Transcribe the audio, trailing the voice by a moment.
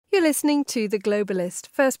You're listening to The Globalist,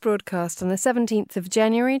 first broadcast on the 17th of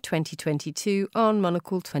January 2022 on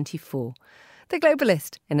Monocle 24. The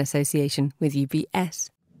Globalist, in association with UBS.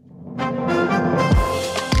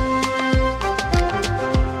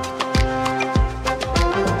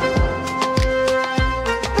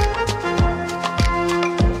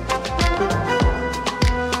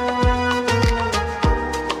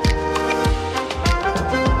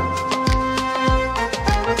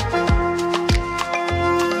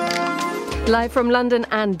 Live from London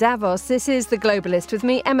and Davos, this is The Globalist with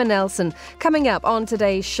me, Emma Nelson. Coming up on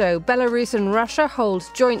today's show, Belarus and Russia hold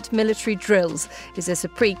joint military drills. Is this a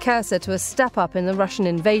precursor to a step-up in the Russian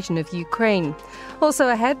invasion of Ukraine? Also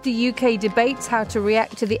ahead, the UK debates how to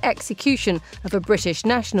react to the execution of a British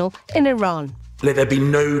national in Iran. Let there be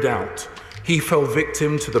no doubt, he fell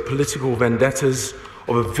victim to the political vendettas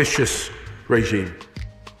of a vicious regime.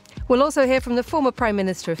 We'll also hear from the former Prime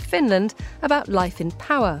Minister of Finland about life in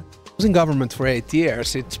power. I was in government for 8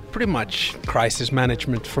 years. It's pretty much crisis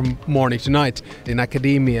management from morning to night. In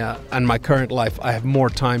academia and my current life, I have more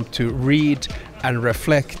time to read and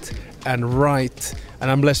reflect and write, and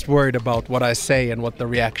I'm less worried about what I say and what the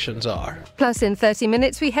reactions are. Plus, in 30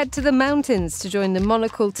 minutes, we head to the mountains to join the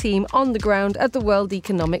Monocle team on the ground at the World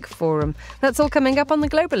Economic Forum. That's all coming up on The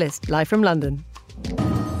Globalist, live from London.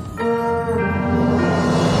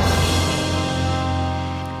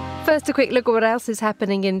 First, a quick look at what else is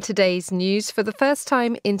happening in today's news. For the first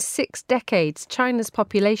time in 6 decades, China's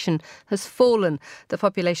population has fallen. The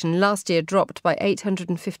population last year dropped by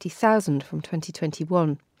 850,000 from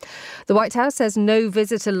 2021. The White House says no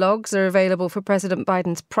visitor logs are available for President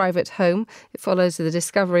Biden's private home. It follows the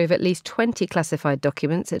discovery of at least 20 classified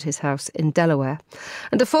documents at his house in Delaware.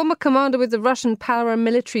 And a former commander with the Russian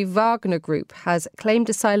paramilitary Wagner Group has claimed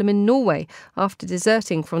asylum in Norway after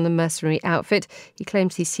deserting from the mercenary outfit. He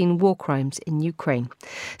claims he's seen war crimes in Ukraine.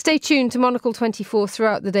 Stay tuned to Monocle 24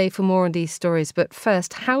 throughout the day for more on these stories. But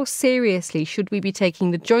first, how seriously should we be taking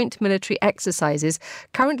the joint military exercises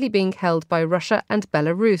currently being held by Russia and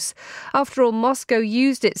Belarus? After all, Moscow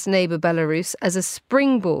used its neighbour Belarus as a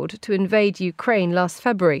springboard to invade Ukraine last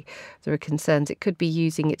February. There are concerns it could be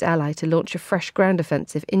using its ally to launch a fresh ground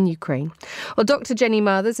offensive in Ukraine. Well, Dr. Jenny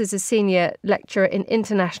Mathers is a senior lecturer in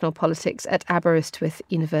international politics at Aberystwyth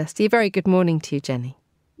University. A very good morning to you, Jenny.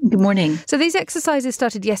 Good morning. So these exercises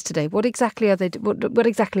started yesterday. What exactly are they? What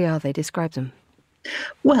exactly are they? Describe them.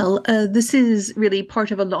 Well, this is really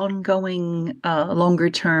part of an ongoing,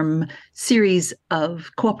 longer-term series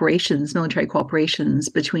of cooperations, military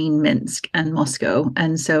cooperations between Minsk and Moscow.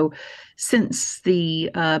 And so since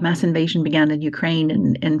the mass invasion began in Ukraine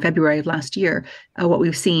in February of last year, what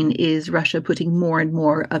we've seen is Russia putting more and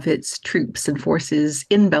more of its troops and forces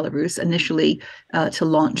in Belarus, initially to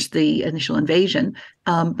launch the initial invasion.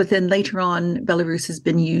 But then later on, Belarus has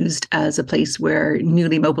been used as a place where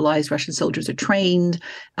newly mobilized Russian soldiers are trained.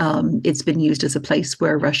 It's been used as a place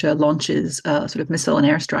where Russia launches sort of missile and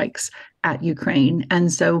airstrikes at Ukraine.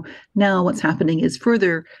 And so now what's happening is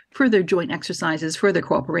further joint exercises, further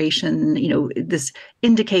cooperation, this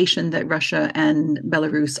indication that Russia and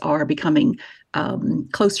Belarus are becoming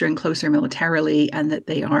closer and closer militarily, and that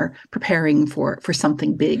they are preparing for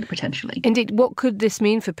something big, potentially. Indeed, what could this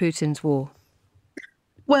mean for Putin's war?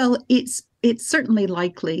 Well, it's certainly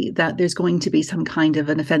likely that there's going to be some kind of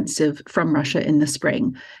an offensive from Russia in the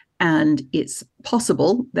spring. And it's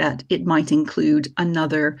possible that it might include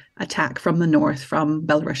another attack from the north, from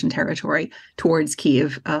Belarusian territory towards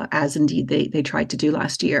Kyiv, as indeed they tried to do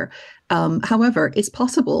last year. However, it's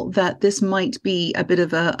possible that this might be a bit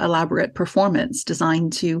of an elaborate performance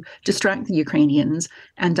designed to distract the Ukrainians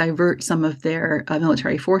and divert some of their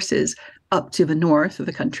military forces up to the north of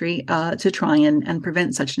the country to try and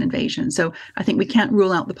prevent such an invasion. So I think we can't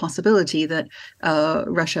rule out the possibility that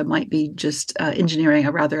Russia might be just engineering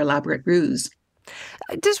a rather elaborate ruse.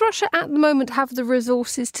 Does Russia at the moment have the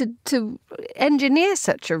resources to engineer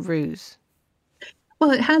such a ruse?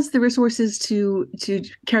 Well, it has the resources to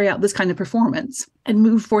carry out this kind of performance and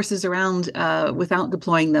move forces around without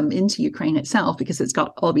deploying them into Ukraine itself, because it's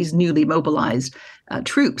got all these newly mobilized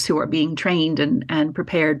troops who are being trained and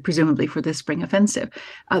prepared, presumably, for this spring offensive.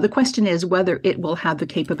 The question is whether it will have the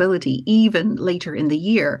capability, even later in the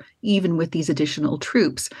year, even with these additional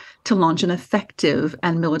troops, to launch an effective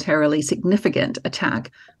and militarily significant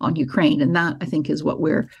attack on Ukraine. And that, I think, is what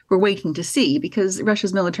we're waiting to see, because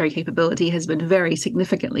Russia's military capability has been very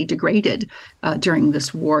significantly degraded during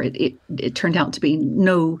this war. It turned out to be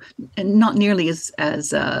actually not nearly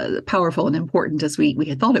as powerful and important as we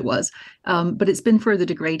had thought it was. But it's been further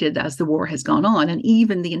degraded as the war has gone on, and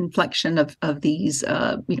even the inflection of these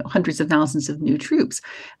hundreds of thousands of new troops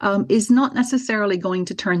is not necessarily going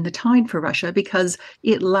to turn the tide for Russia, because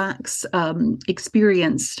it lacks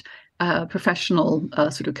experienced professional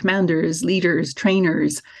sort of commanders, leaders,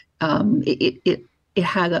 trainers. It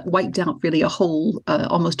had wiped out really a whole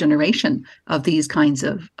almost generation of these kinds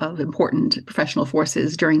of important professional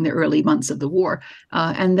forces during the early months of the war.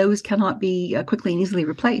 And those cannot be quickly and easily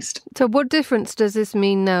replaced. So what difference does this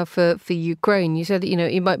mean now for Ukraine? You said that,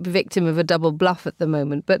 you might be victim of a double bluff at the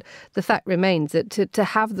moment, but the fact remains that to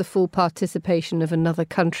have the full participation of another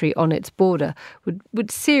country on its border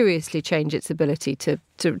would seriously change its ability to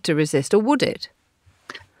resist, or would it?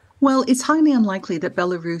 Well, it's highly unlikely that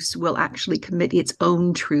Belarus will actually commit its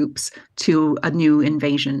own troops to a new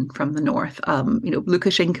invasion from the north.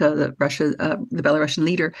 Lukashenko, the Belarusian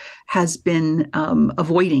leader, has been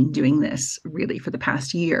avoiding doing this really for the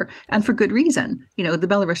past year, and for good reason. The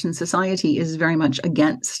Belarusian society is very much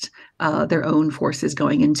against their own forces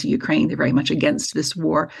going into Ukraine. They're very much against this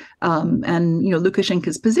war. And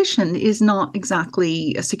Lukashenko's position is not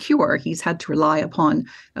exactly secure. He's had to rely upon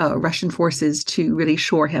Russian forces to really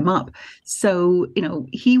shore him up. So,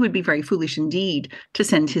 he would be very foolish indeed to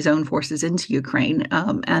send his own forces into Ukraine.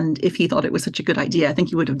 And if he thought it was such a good idea, I think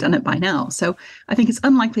he would have done it by now. So I think it's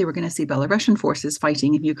unlikely we're going to see Belarusian forces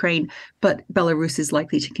fighting in Ukraine, but Belarus is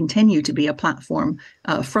likely to continue to be a platform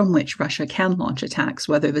from which Russia can launch attacks,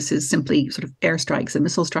 whether this is simply sort of airstrikes and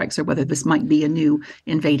missile strikes, or whether this might be a new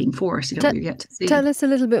invading force. We're yet to see. Tell us a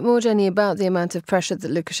little bit more, Jenny, about the amount of pressure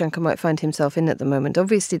that Lukashenko might find himself in at the moment.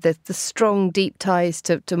 Obviously, the strong, deep ties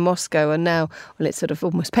to Moscow are now, well, it's sort of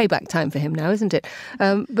almost payback time for him now, isn't it?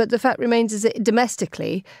 But the fact remains is that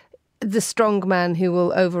domestically, the strong man who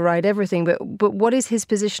will override everything. But what is his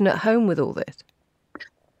position at home with all this?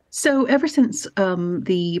 So ever since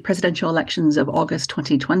the presidential elections of August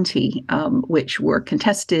 2020, which were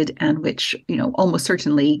contested and which, almost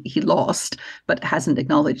certainly he lost, but hasn't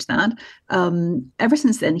acknowledged that, ever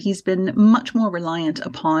since then, he's been much more reliant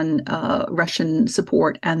upon Russian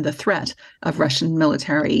support and the threat of Russian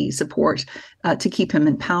military support to keep him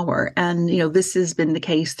in power. And, this has been the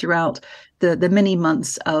case throughout the many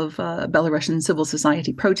months of Belarusian civil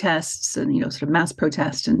society protests and, sort of mass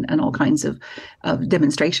protests and all kinds of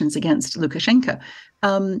demonstrations against Lukashenko.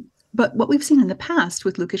 But what we've seen in the past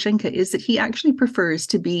with Lukashenko is that he actually prefers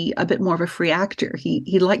to be a bit more of a free actor.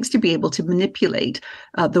 He likes to be able to manipulate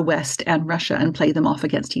the West and Russia and play them off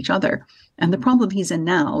against each other. And the problem he's in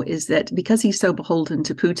now is that because he's so beholden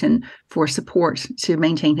to Putin for support to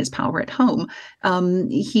maintain his power at home,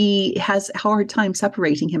 he has a hard time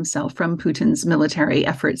separating himself from Putin's military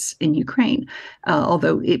efforts in Ukraine,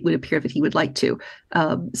 although it would appear that he would like to.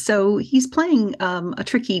 So he's playing a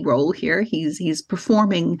tricky role here. He's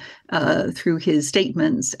performing through his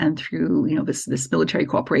statements and through this military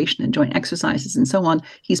cooperation and joint exercises and so on.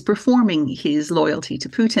 He's performing his loyalty to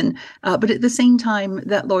Putin, but at the same time,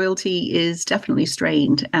 that loyalty is definitely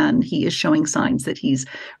strained, and he is showing signs that he's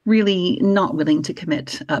really not willing to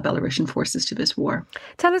commit Belarusian forces to this war.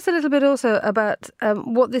 Tell us a little bit also about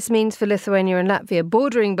what this means for Lithuania and Latvia,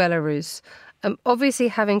 bordering Belarus. Obviously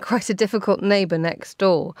having quite a difficult neighbour next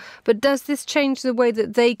door. But does this change the way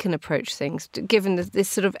that they can approach things, given this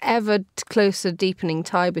sort of ever closer deepening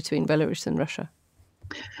tie between Belarus and Russia?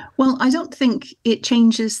 Well, I don't think it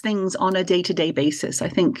changes things on a day-to-day basis. I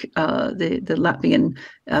think the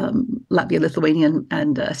Latvia, Lithuania,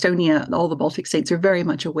 and Estonia, all the Baltic states, are very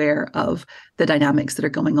much aware of the dynamics that are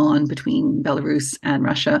going on between Belarus and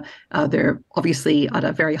Russia. They're obviously at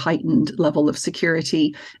a very heightened level of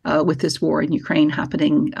security with this war in Ukraine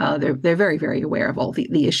happening. They're very, very aware of all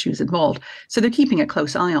the issues involved. So they're keeping a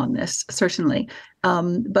close eye on this, certainly.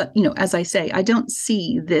 But, as I say, I don't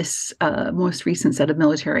see this most recent set of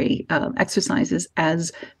military exercises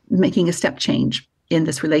as making a step change in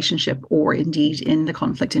this relationship or indeed in the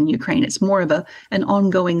conflict in Ukraine. It's more of an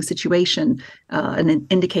ongoing situation, an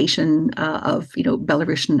indication of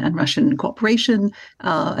Belarusian and Russian cooperation,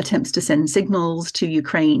 attempts to send signals to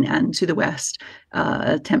Ukraine and to the West,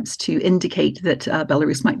 attempts to indicate that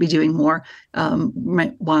Belarus might be doing more,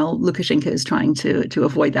 while Lukashenko is trying to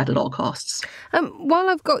avoid that at all costs. While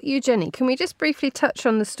I've got you, Jenny, can we just briefly touch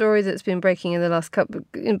on the story that's been breaking in the last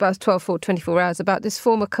about 24 hours about this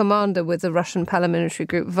former commander with the Russian paramilitary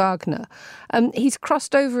group Wagner? He's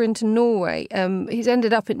crossed over into Norway. He's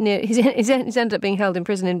ended up he's ended up being held in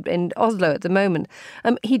prison in Oslo at the moment.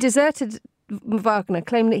 He deserted Wagner,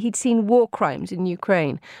 claiming that he'd seen war crimes in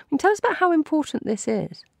Ukraine. Tell us about how important this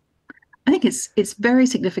is. I think it's very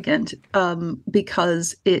significant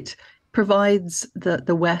because it provides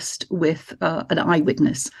the West with an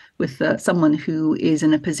eyewitness, with someone who is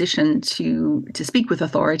in a position to speak with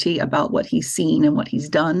authority about what he's seen and what he's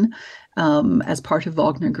done as part of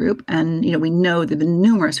Wagner Group. And we know there have been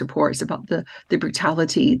numerous reports about the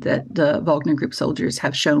brutality that the Wagner Group soldiers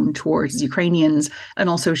have shown towards Ukrainians and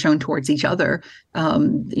also shown towards each other.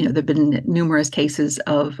 There have been numerous cases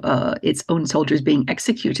of its own soldiers being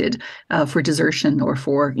executed for desertion or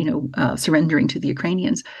for surrendering to the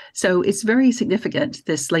Ukrainians. So it's very significant,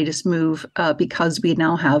 this latest move, because we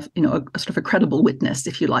now have a sort of a credible witness,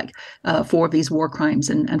 if you like, for these war crimes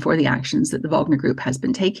and for the actions that the Wagner Group has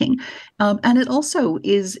been taking. And it also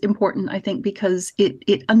is important, I think, because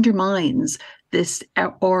it undermines this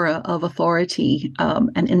aura of authority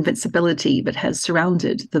and invincibility that has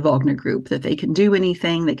surrounded the Wagner Group, that they can do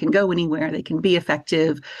anything, they can go anywhere, they can be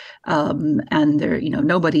effective, and they're,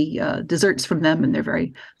 nobody deserts from them, and they're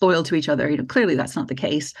very loyal to each other. Clearly that's not the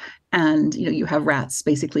case. And, you have rats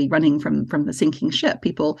basically running from the sinking ship,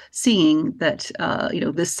 people seeing that,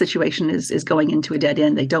 this situation is going into a dead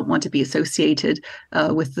end. They don't want to be associated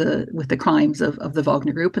with the crimes of the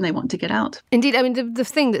Wagner Group, and they want to get out. Indeed. I mean, the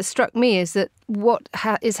thing that struck me is that what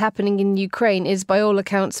is happening in Ukraine is, by all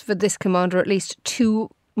accounts, for this commander, at least too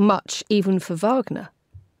much, even for Wagner.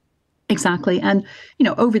 Exactly. And,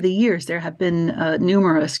 over the years, there have been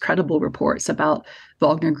numerous credible reports about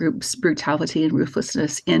Wagner Group's brutality and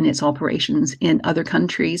ruthlessness in its operations in other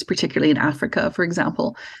countries, particularly in Africa, for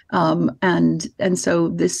example. And so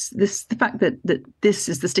the fact that this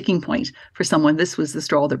is the sticking point for someone, this was the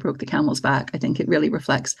straw that broke the camel's back, I think it really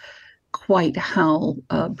reflects quite how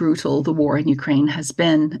brutal the war in Ukraine has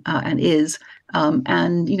been and is,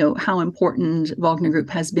 and how important Wagner Group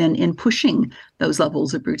has been in pushing those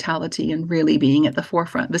levels of brutality and really being at the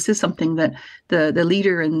forefront. This is something that the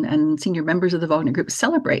leader and senior members of the Wagner Group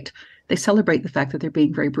celebrate. They celebrate the fact that they're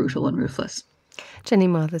being very brutal and ruthless. Jenny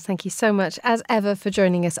Marthers, thank you so much, as ever, for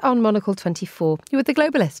joining us on Monocle 24. You're with The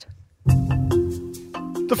Globalist.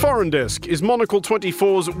 The Foreign Desk is Monocle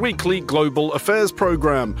 24's weekly global affairs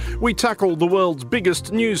programme. We tackle the world's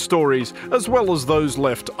biggest news stories, as well as those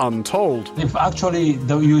left untold. If actually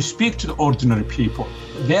you speak to the ordinary people,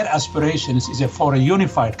 their aspirations is for a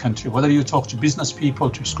unified country, whether you talk to business people,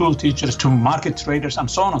 to school teachers, to market traders, and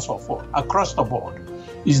so on and so forth, across the board,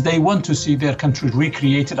 is they want to see their country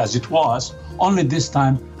recreated as it was, only this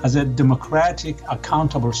time as a democratic,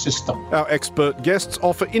 accountable system. Our expert guests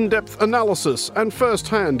offer in-depth analysis and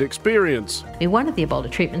first-hand experience. One of the Ebola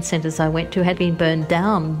treatment centres I went to had been burned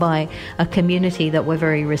down by a community that were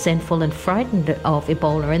very resentful and frightened of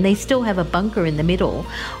Ebola, and they still have a bunker in the middle.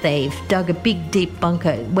 They've dug a big, deep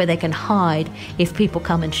bunker where they can hide if people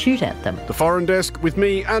come and shoot at them. The Foreign Desk with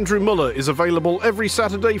me, Andrew Muller, is available every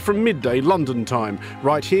Saturday from midday London time,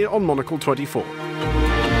 right here on Monocle 24.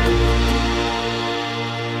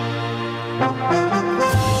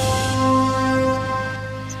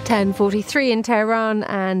 10:43 in Tehran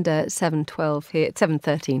and 7:12 here,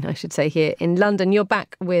 7:13 I should say, here in London. You're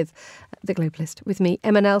back with The Globalist with me,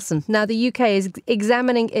 Emma Nelson. Now, the UK is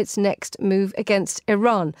examining its next move against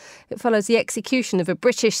Iran. It follows the execution of a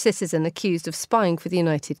British citizen accused of spying for the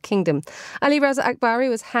United Kingdom. Ali Raza Akbari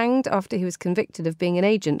was hanged after he was convicted of being an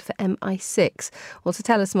agent for MI6. Well, to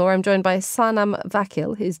tell us more, I'm joined by Sanam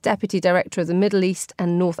Vakil, who's Deputy Director of the Middle East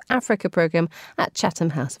and North Africa Programme at Chatham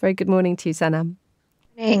House. Very good morning to you, Sanam.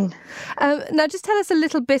 Now, just tell us a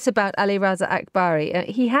little bit about Ali Raza Akbari.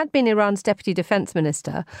 He had been Iran's Deputy Defence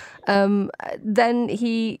Minister. Then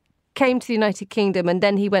he came to the United Kingdom and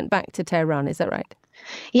then he went back to Tehran. Is that right?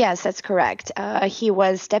 Yes, that's correct. He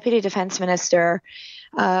was Deputy Defence Minister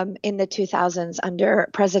in the 2000s under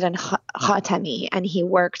President Khatami, and he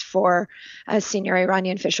worked for a senior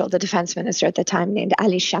Iranian official, the defense minister at the time, named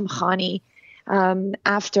Ali Shamkhani.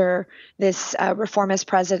 After this reformist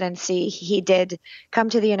presidency, he did come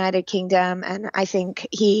to the United Kingdom, and I think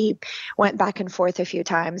he went back and forth a few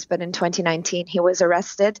times. But in 2019, he was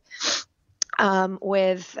arrested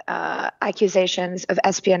with accusations of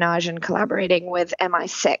espionage and collaborating with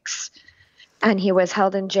MI6. And he was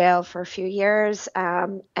held in jail for a few years,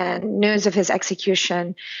 and news of his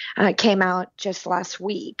execution came out just last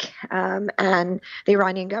week. And the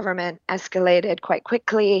Iranian government escalated quite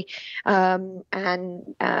quickly and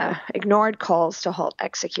ignored calls to halt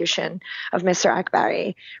execution of Mr.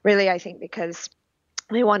 Akbari, really, I think, because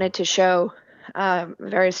they wanted to show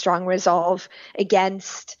very strong resolve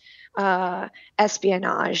against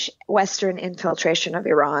espionage, Western infiltration of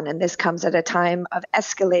Iran. And this comes at a time of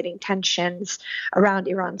escalating tensions around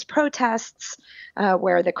Iran's protests,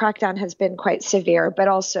 where the crackdown has been quite severe, but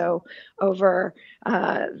also over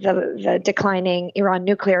the declining Iran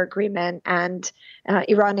nuclear agreement, and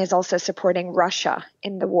Iran is also supporting Russia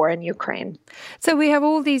in the war in Ukraine. So we have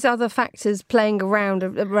all these other factors playing around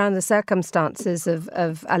the circumstances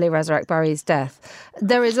of Ali Raza Akbari's death.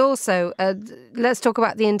 There is also, let's talk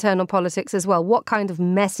about the internal politics as well. What kind of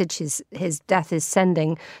message his death is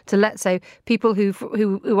sending to, let's say, people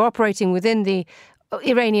who are operating within the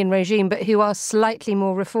Iranian regime but who are slightly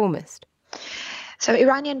more reformist? So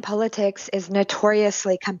Iranian politics is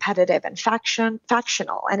notoriously competitive and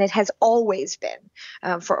factional, and it has always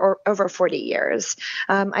been for over 40 years.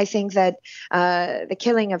 I think that the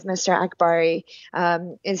killing of Mr. Akbari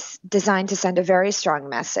is designed to send a very strong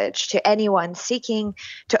message to anyone seeking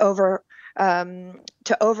to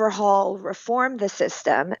overhaul, reform the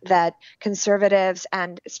system, that conservatives,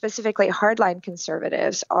 and specifically hardline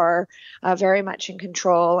conservatives, are very much in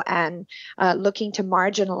control and looking to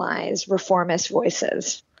marginalize reformist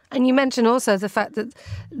voices. And you mentioned also the fact that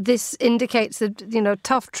this indicates that,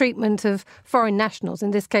 tough treatment of foreign nationals,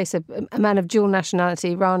 in this case a man of dual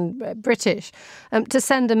nationality, Iran British, to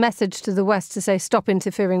send a message to the West to say, stop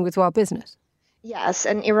interfering with our business. Yes,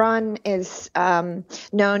 and Iran is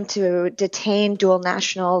known to detain dual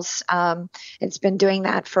nationals. It's been doing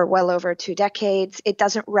that for well over 2 decades. It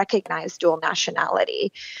doesn't recognize dual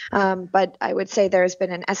nationality. But I would say there has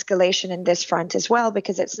been an escalation in this front as well,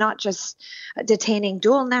 because it's not just detaining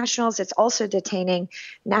dual nationals, it's also detaining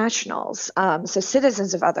nationals, so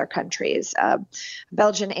citizens of other countries. A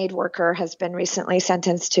Belgian aid worker has been recently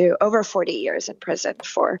sentenced to over 40 years in prison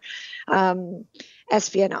for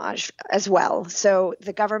espionage as well. So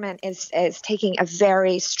the government is taking a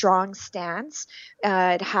very strong stance.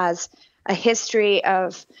 It has a history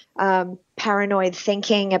of paranoid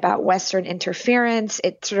thinking about Western interference.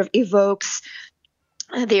 It sort of evokes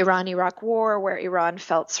the Iran-Iraq War, where Iran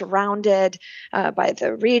felt surrounded by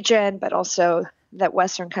the region, but also that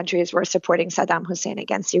Western countries were supporting Saddam Hussein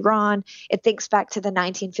against Iran. It thinks back to the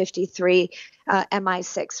 1953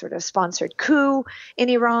 MI6 sort of sponsored coup in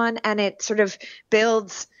Iran, and it sort of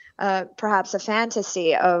builds perhaps a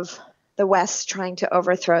fantasy of the West trying to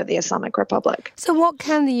overthrow the Islamic Republic. So what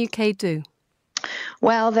can the UK do?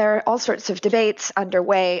 Well, there are all sorts of debates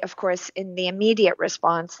underway. Of course, in the immediate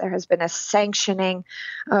response, there has been a sanctioning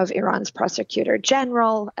of Iran's prosecutor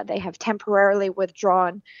general. They have temporarily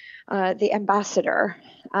withdrawn the ambassador.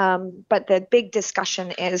 But the big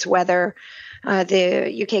discussion is whether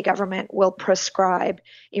the UK government will proscribe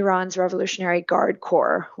Iran's Revolutionary Guard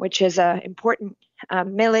Corps, which is an important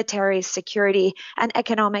military, security, and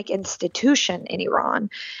economic institution in Iran.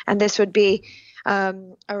 And this would be a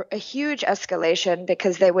huge escalation,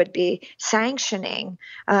 because they would be sanctioning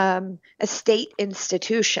a state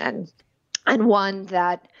institution, and one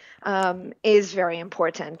that is very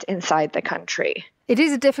important inside the country. It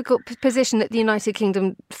is a difficult position that the United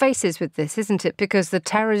Kingdom faces with this, isn't it? Because the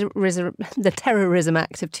Terrorism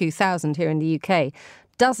Act of 2000 here in the UK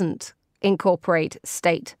doesn't incorporate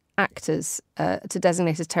state actors to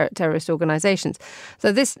designate as terrorist organisations.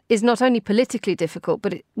 So this is not only politically difficult,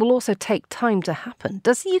 but it will also take time to happen.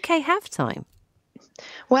 Does the UK have time?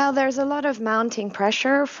 Well, there's a lot of mounting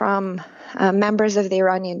pressure from members of the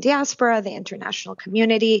Iranian diaspora, the international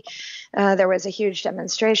community. There was a huge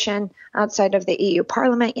demonstration outside of the EU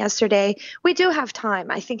Parliament yesterday. We do have time.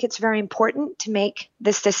 I think it's very important to make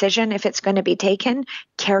this decision, if it's going to be taken,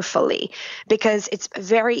 carefully, because it's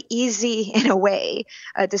very easy in a way,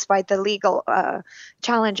 despite the legal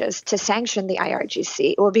challenges, to sanction the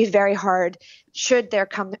IRGC. It will be very hard, should there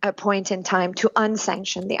come a point in time, to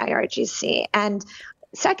unsanction the IRGC. And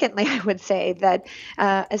secondly, I would say that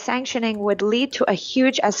a sanctioning would lead to a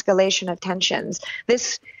huge escalation of tensions.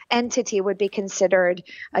 This entity would be considered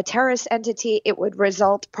a terrorist entity. It would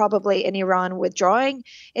result probably in Iran withdrawing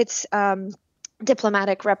its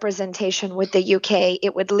diplomatic representation with the UK.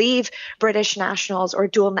 It would leave British nationals or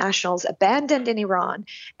dual nationals abandoned in Iran.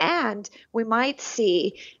 And we might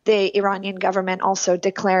see the Iranian government also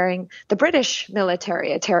declaring the British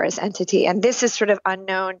military a terrorist entity. And this is sort of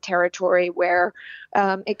unknown territory where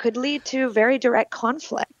it could lead to very direct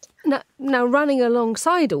conflict. Now, running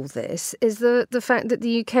alongside all this is the fact that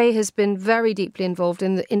the UK has been very deeply involved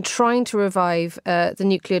in trying to revive the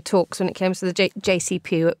nuclear talks when it comes to the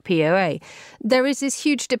JCPOA. There is this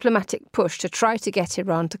huge diplomatic push to try to get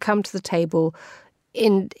Iran to come to the table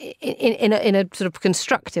in a sort of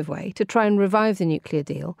constructive way to try and revive the nuclear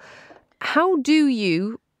deal. How do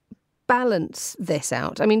you balance this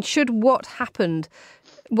out? I mean, should what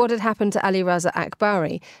had happened to Ali Raza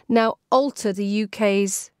Akbari now alter the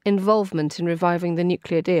UK's involvement in reviving the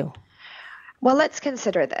nuclear deal? Well, let's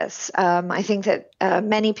consider this. I think that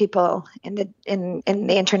many people in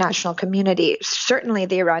the international community, certainly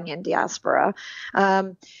the Iranian diaspora,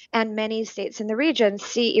 and many states in the region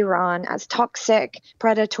see Iran as toxic,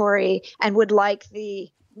 predatory, and would like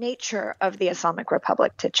the nature of the Islamic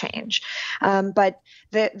Republic to change. But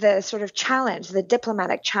the sort of challenge, the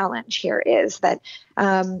diplomatic challenge here is that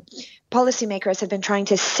policymakers have been trying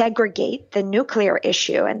to segregate the nuclear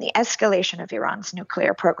issue and the escalation of Iran's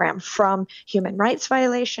nuclear program from human rights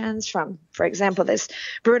violations, from, for example, this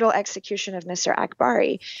brutal execution of Mr.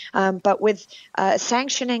 Akbari. But with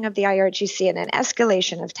sanctioning of the IRGC and an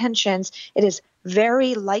escalation of tensions, it is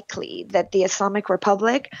very likely that the Islamic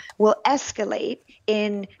Republic will escalate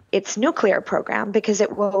in its nuclear program because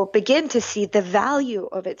it will begin to see the value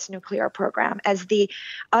of its nuclear program as the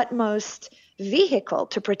utmost vehicle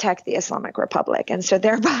to protect the Islamic Republic. And so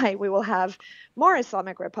thereby we will have more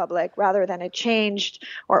Islamic Republic rather than a changed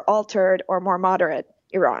or altered or more moderate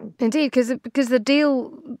Iran. Indeed, because the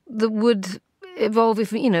deal that would evolve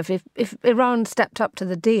if Iran stepped up to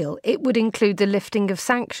the deal, it would include the lifting of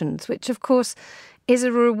sanctions, which of course is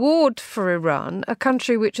a reward for Iran, a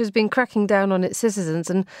country which has been cracking down on its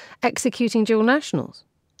citizens and executing dual nationals.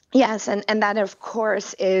 Yes, and that, of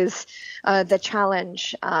course, is the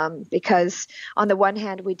challenge because on the one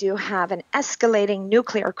hand, we do have an escalating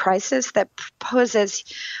nuclear crisis that poses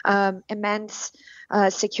immense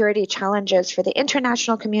security challenges for the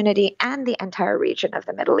international community and the entire region of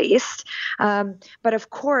the Middle East. But of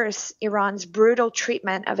course, Iran's brutal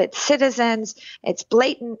treatment of its citizens, its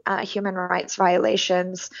blatant human rights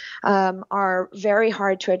violations are very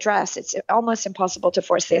hard to address. It's almost impossible to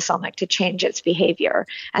force the Islamic to change its behavior.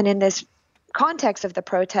 And in this context of the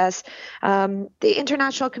protests, the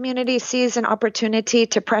international community sees an opportunity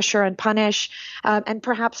to pressure and punish and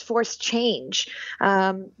perhaps force change.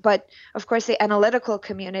 But of course, the analytical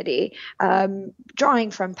community,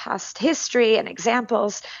 drawing from past history and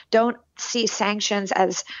examples, don't see sanctions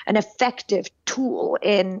as an effective tool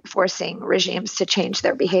in forcing regimes to change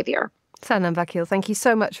their behavior. Sanam Vakil, thank you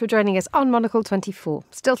so much for joining us on Monocle 24.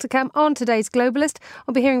 Still to come on today's Globalist,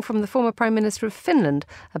 we'll be hearing from the former Prime Minister of Finland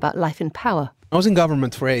about life in power. I was in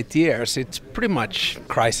government for 8 years. It's pretty much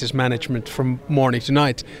crisis management from morning to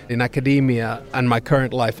night. In academia and my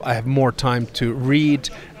current life, I have more time to read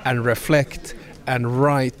and reflect and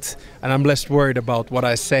write, and I'm less worried about what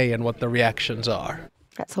I say and what the reactions are.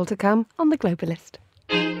 That's all to come on The Globalist.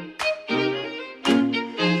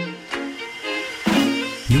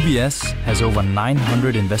 UBS has over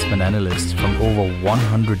 900 investment analysts from over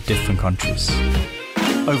 100 different countries.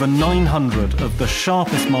 Over 900 of the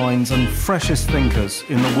sharpest minds and freshest thinkers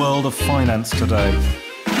in the world of finance today.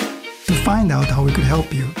 To find out how we could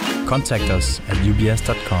help you, contact us at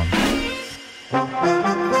ubs.com.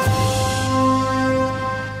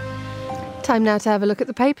 Time now to have a look at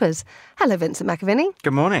the papers. Hello, Vincent McAviney.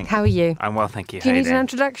 Good morning. How are you? I'm well, thank you. Do you need an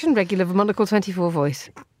introduction? Regular Monocle 24 voice.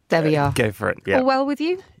 There we are. Go for it. Yeah. All well with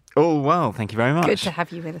you? All well, thank you very much. Good to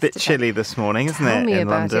have you with us. Bit chilly this morning, isn't it? Tell me in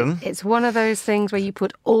about London. it. It's one of those things where you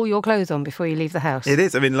put all your clothes on before you leave the house. It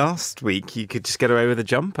is. I mean, last week you could just get away with a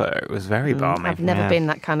jumper. It was very balmy. I've never been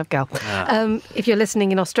that kind of girl. If you're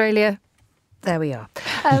listening in Australia, there we are.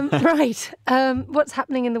 Right. What's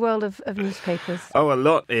happening in the world of newspapers? Oh, a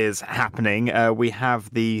lot is happening. We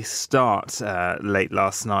have the start late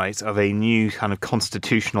last night of a new kind of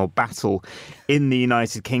constitutional battle in the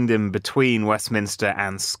United Kingdom between Westminster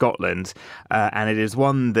and Scotland. And it is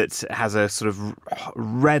one that has a sort of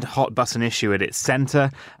red hot button issue at its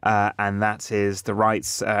centre. And that is the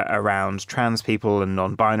rights around trans people and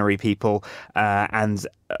non-binary people. And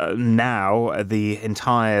now the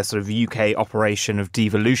entire sort of UK operation of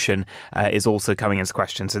devolution is also coming into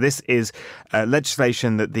question. So this is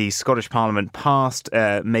legislation that the Scottish Parliament passed,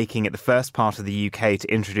 making it the first part of the UK to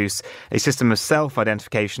introduce a system of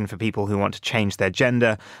self-identification for people who want to change their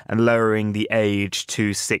gender and lowering the age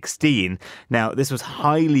to 16. Now, this was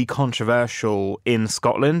highly controversial in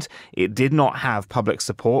Scotland. It did not have public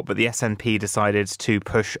support, but the SNP decided to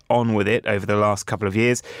push on with it over the last couple of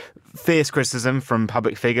years. Fierce criticism from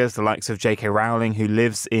public figures, the likes of J.K. Rowling, who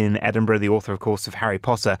lives in Edinburgh, the author, of course, of Harry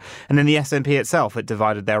Potter. And in the SNP itself, it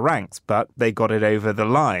divided their ranks, but they got it over the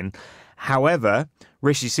line. However,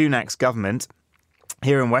 Rishi Sunak's government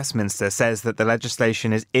here in Westminster says that the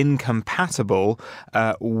legislation is incompatible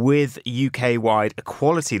with UK-wide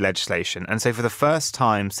equality legislation. And so for the first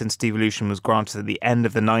time since devolution was granted at the end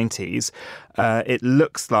of the 90s, it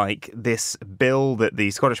looks like this bill that the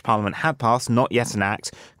Scottish Parliament had passed, not yet an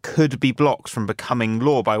act, could be blocked from becoming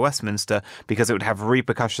law by Westminster because it would have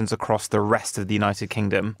repercussions across the rest of the United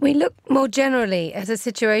Kingdom. We look more generally at a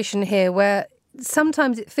situation here where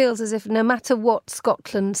sometimes it feels as if no matter what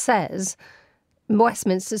Scotland says,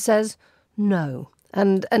 Westminster says no.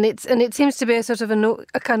 And it seems to be a sort of an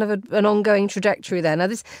ongoing trajectory there. Now,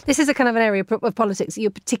 this is a kind of an area of politics that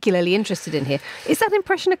you're particularly interested in here. Is that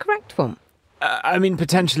impression a correct one? I mean,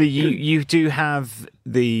 potentially you do have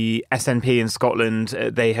the SNP in Scotland.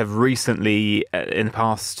 They have recently, in the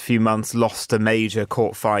past few months, lost a major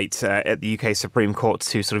court fight at the UK Supreme Court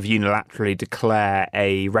to sort of unilaterally declare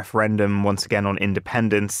a referendum once again on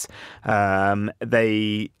independence.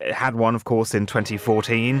 They had one, of course, in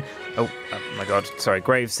 2014. Oh my God, sorry,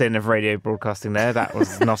 grave sin of radio broadcasting there. That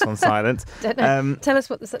was not on silent. Tell us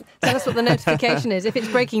what the notification is. If it's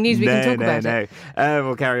breaking news, we can talk about it. No,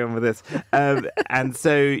 we'll carry on with this. And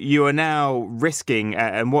so you are now risking,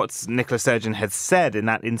 and what Nicola Sturgeon had said in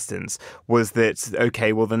that instance was that,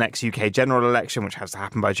 OK, well, the next UK general election, which has to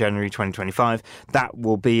happen by January 2025, that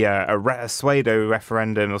will be a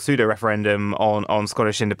pseudo-referendum on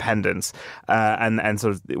Scottish independence, and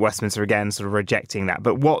sort of Westminster again sort of rejecting that.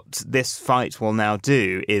 But what this fight will now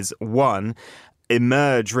do is, one,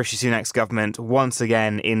 emerge Rishi Sunak's government once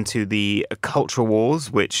again into the culture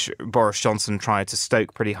wars, which Boris Johnson tried to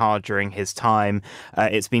stoke pretty hard during his time.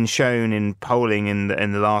 It's been shown in polling in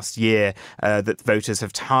the last year that voters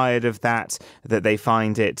have tired of that they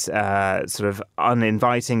find it sort of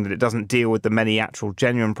uninviting, that it doesn't deal with the many actual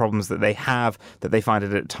genuine problems that they have, that they find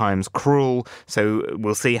it at times cruel. So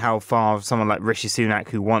we'll see how far someone like Rishi Sunak,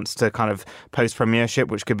 who wants to kind of post-premiership,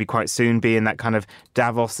 which could be quite soon, be in that kind of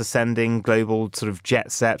Davos ascending global sort of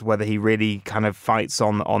jet set, whether he really kind of fights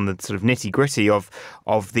on the sort of nitty-gritty of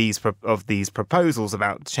these proposals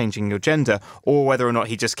about changing your gender, or whether or not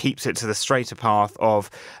he just keeps it to the straighter path of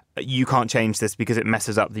you can't change this because it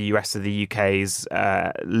messes up the rest of the UK's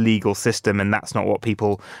legal system, and that's not what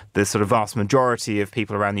the sort of vast majority of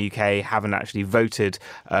people around the UK haven't actually voted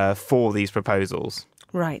for these proposals.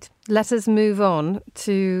 Right. Let us move on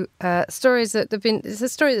to stories that have been... It's a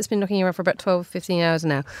story that's been knocking around for about 12, 15 hours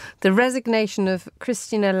now. The resignation of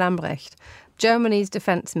Christine Lambrecht, Germany's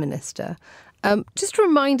defence minister. Just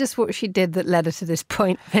remind us what she did that led her to this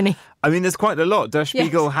point, Vinny. I mean, there's quite a lot. Der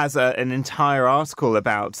Spiegel has an entire article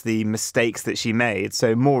about the mistakes that she made.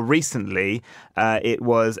 So more recently, it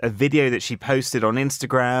was a video that she posted on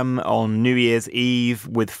Instagram on New Year's Eve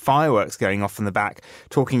with fireworks going off in the back,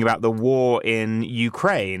 talking about the war in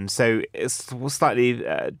Ukraine. So it's a slightly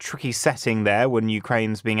tricky setting there when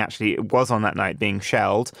Ukraine's was on that night being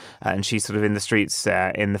shelled, and she's sort of in the streets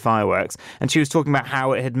in the fireworks. And she was talking about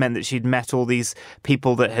how it had meant that she'd met all these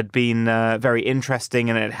people that had been very interesting,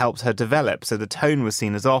 and it helped her develop. So the tone was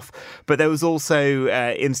seen as off. But there was also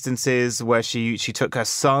instances where she took her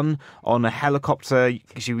son on a helicopter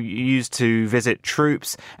she used to visit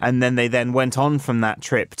troops, and then they went on from that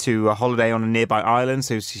trip to a holiday on a nearby island.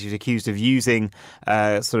 So she was accused of using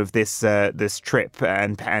sort of this trip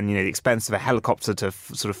and the expense of a helicopter to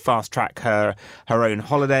sort of fast track her own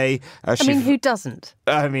holiday. Who doesn't?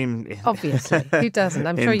 I mean, obviously, who doesn't?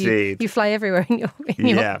 I'm sure you fly everywhere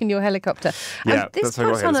in your helicopter. Yeah, this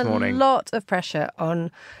puts on a lot of pressure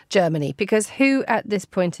on Germany, because who at this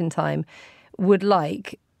point in time would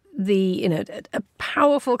like a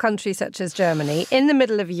powerful country such as Germany in the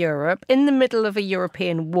middle of Europe, in the middle of a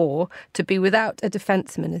European war, to be without a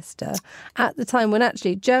defence minister at the time when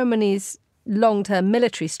actually Germany's long-term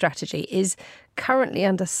military strategy is currently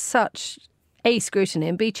under such A, scrutiny,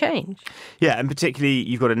 and B, change. Yeah, and particularly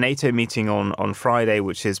you've got a NATO meeting on Friday,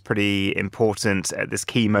 which is pretty important at this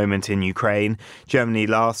key moment in Ukraine. Germany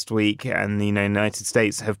last week and the United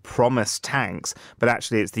States have promised tanks, but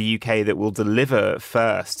actually it's the UK that will deliver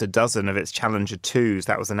first a dozen of its Challenger 2s.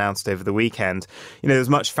 That was announced over the weekend. There was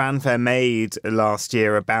much fanfare made last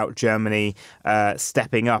year about Germany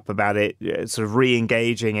stepping up, about it sort of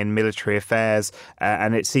re-engaging in military affairs,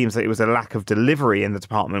 and it seems that it was a lack of delivery in the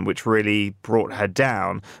department which really brought her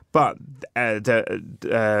down. But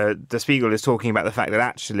Der Spiegel is talking about the fact that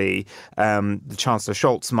actually the Chancellor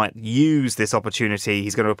Scholz might use this opportunity.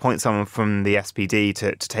 He's going to appoint someone from the SPD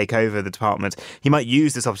to take over the department. He might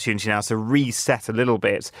use this opportunity now to reset a little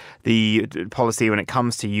bit the policy when it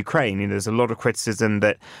comes to Ukraine. There's a lot of criticism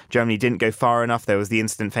that Germany didn't go far enough. There was the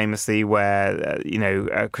incident famously where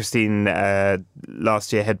Christine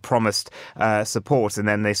last year had promised support, and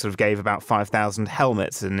then they sort of gave about 5,000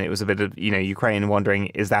 helmets, and it was a bit of Ukraine, wondering,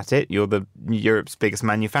 is that it? You're Europe's biggest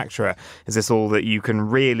manufacturer. Is this all that you can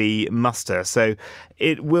really muster? So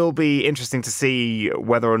it will be interesting to see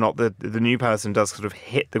whether or not the new person does sort of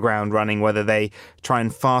hit the ground running, whether they try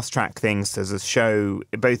and fast track things as a show,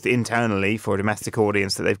 both internally for a domestic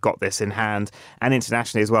audience that they've got this in hand, and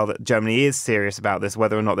internationally as well, that Germany is serious about this,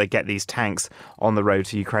 whether or not they get these tanks on the road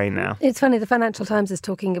to Ukraine now. It's funny, the Financial Times is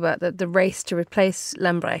talking about the race to replace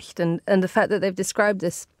Lambrecht and the fact that they've described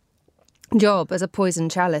this job as a poison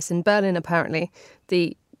chalice. In Berlin, apparently,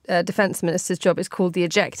 the defence minister's job is called the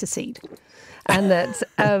ejector seat. And that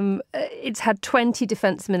it's had 20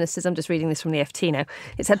 defence ministers. I'm just reading this from the FT now.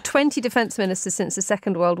 It's had 20 defence ministers since the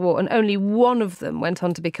Second World War, and only one of them went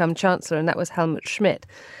on to become Chancellor, and that was Helmut Schmidt.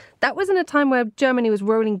 That was in a time where Germany was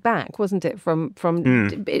rolling back, wasn't it, from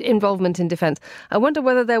involvement in defence. I wonder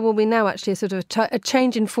whether there will be now actually a sort of a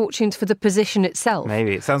change in fortunes for the position itself.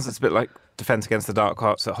 Maybe. It sounds a bit like Defence Against the Dark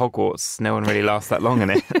Arts at Hogwarts. No one really lasts that long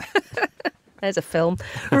in it. There's a film.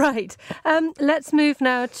 Right. Let's move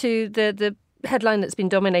now to the headline that's been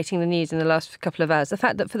dominating the news in the last couple of hours. The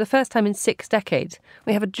fact that for the first time in 6 decades,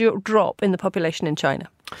 we have a drop in the population in China.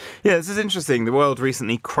 Yeah, this is interesting. The world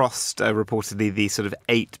recently crossed, reportedly, the sort of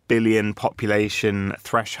 8 billion population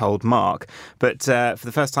threshold mark. But for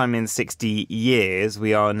the first time in 60 years,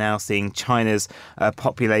 we are now seeing China's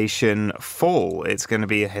population fall. It's going to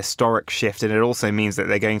be a historic shift. And it also means that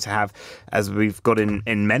they're going to have, as we've got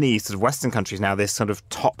in many sort of Western countries now, this sort of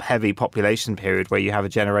top-heavy population period where you have a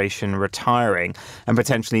generation retiring and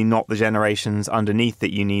potentially not the generations underneath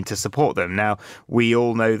that you need to support them. Now, we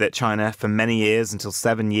all know that China, for many years, until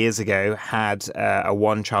 7 years ago, had a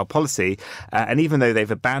one-child policy. And even though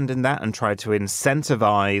they've abandoned that and tried to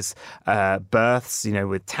incentivize births,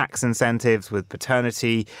 with tax incentives, with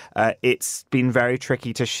paternity, it's been very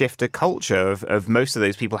tricky to shift a culture of most of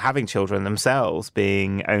those people having children themselves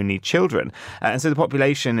being only children. And so the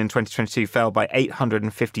population in 2022 fell by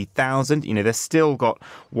 850,000. They've still got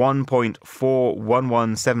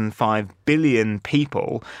 1.41175 billion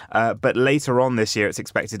people. But later on this year, it's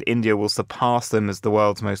expected India will surpass them as the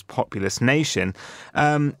world's most populous nation.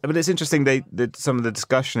 But it's interesting, some of the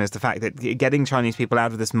discussion is the fact that getting Chinese people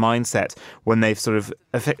out of this mindset when they've sort of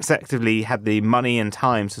effectively had the money and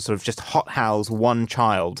time to sort of just hothouse one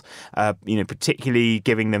child, particularly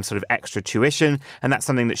giving them sort of extra tuition. And that's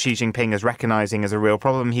something that Xi Jinping is recognizing as a real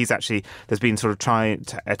problem. There's been sort of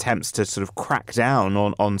attempts to sort of crack down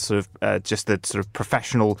on sort of just the sort of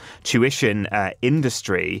professional tuition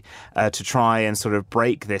industry to try and sort of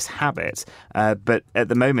break this habit. But at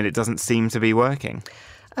the moment, it doesn't seem to be working.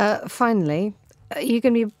 Finally, are you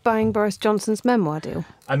going to be buying Boris Johnson's memoir deal?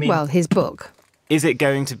 His book. Is it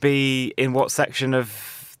going to be in what section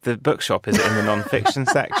of the bookshop? Is it in the non-fiction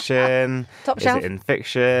section? Top shelf? Is it in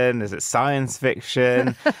fiction? Is it science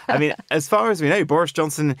fiction? As far as we know, Boris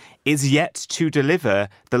Johnson is yet to deliver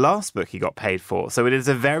the last book he got paid for. So it is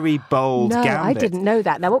a very bold gambit. I didn't know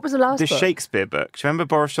that. Now, what was the last book? The Shakespeare book. Do you remember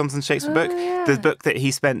Boris Johnson's Shakespeare book? Yeah. The book that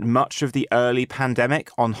he spent much of the early pandemic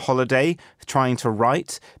on holiday trying to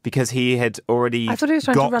write because he had already I thought he was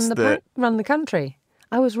trying to run the country.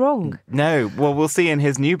 I was wrong. No. Well, we'll see in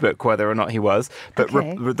his new book whether or not he was. But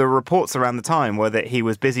okay. The reports around the time were that he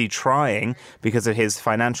was busy trying, because of his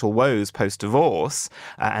financial woes post-divorce,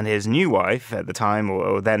 and his new wife at the time,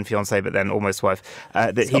 or then fiancée, but then almost wife,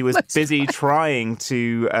 he was busy trying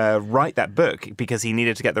to write that book because he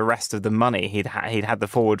needed to get the rest of the money. He'd had the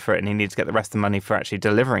forward for it, and he needed to get the rest of the money for actually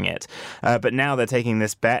delivering it. But now they're taking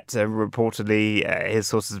this bet. Reportedly, his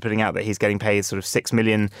sources are putting out that he's getting paid sort of £6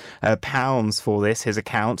 million for this, his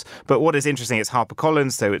account. But what is interesting, it's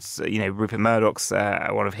HarperCollins, so it's Rupert Murdoch's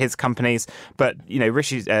one of his companies. But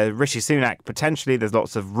Rishi Sunak, potentially, there's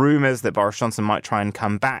lots of rumours that Boris Johnson might try and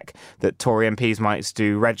come back, that Tory MPs might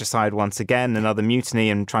do regicide once again, another mutiny,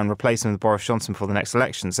 and try and replace him with Boris Johnson for the next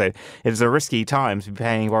election. So it is a risky time to be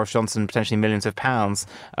paying Boris Johnson potentially millions of pounds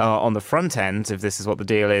on the front end, if this is what the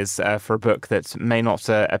deal is, for a book that may not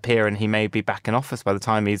appear, and he may be back in office by the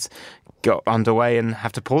time he's got underway and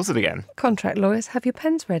have to pause it again. Contract lawyers, have your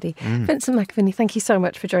pens ready. Vincent McAviney, thank you so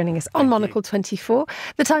much for joining us on Monocle 24.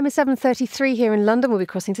 The time is 7:33 here in London. We'll be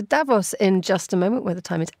crossing to Davos in just a moment, where the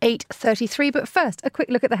time is 8:33. But first, a quick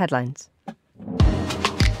look at the headlines.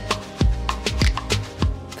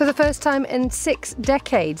 For the first time in 6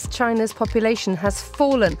 decades, China's population has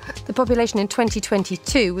fallen. The population in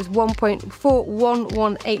 2022 was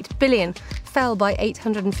 1.4118 billion, fell by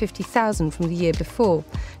 850,000 from the year before.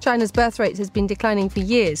 China's birth rate has been declining for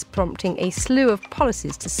years, prompting a slew of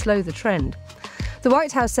policies to slow the trend. The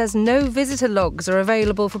White House says no visitor logs are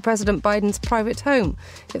available for President Biden's private home.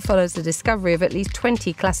 It follows the discovery of at least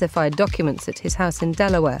 20 classified documents at his house in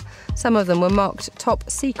Delaware. Some of them were marked top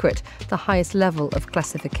secret, the highest level of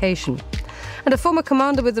classification. And a former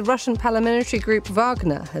commander with the Russian paramilitary group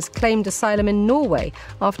Wagner has claimed asylum in Norway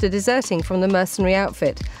after deserting from the mercenary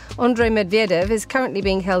outfit. Andrei Medvedev is currently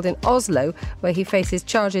being held in Oslo, where he faces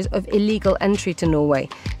charges of illegal entry to Norway.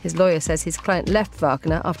 His lawyer says his client left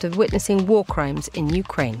Wagner after witnessing war crimes in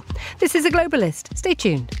Ukraine. This is The Globalist. Stay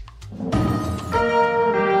tuned.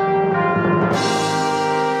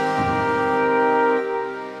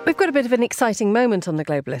 We've got a bit of an exciting moment on The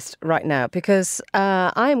Globalist right now because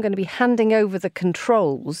I am going to be handing over the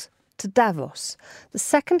controls to Davos. The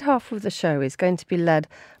second half of the show is going to be led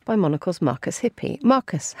by Monocle's Marcus Hippie.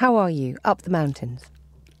 Marcus, how are you up the mountains?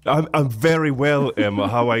 I'm very well, Emma.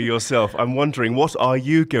 How are you yourself? I'm wondering, what are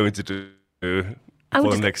you going to do for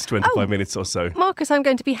the next 25 minutes or so? Marcus, I'm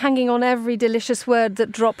going to be hanging on every delicious word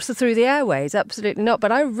that drops through the airways. Absolutely not.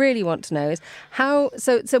 But I really want to know is how...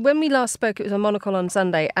 So when we last spoke, it was on Monocle on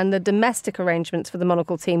Sunday, and the domestic arrangements for the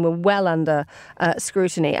Monocle team were well under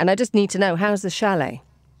scrutiny. And I just need to know, how's the chalet?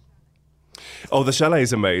 Oh, the chalet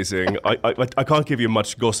is amazing. I can't give you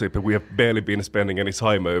much gossip, but we have barely been spending any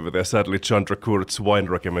time over there. Sadly, Chandra Kurt's wine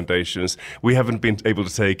recommendations, we haven't been able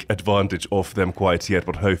to take advantage of them quite yet,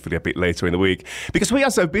 but hopefully a bit later in the week. Because we are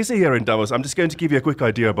so busy here in Davos, I'm just going to give you a quick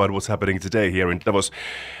idea about what's happening today here in Davos.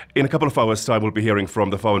 In a couple of hours' time, we'll be hearing from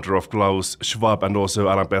the founder of Klaus Schwab and also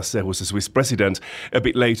Alain Berset, who's the Swiss president. A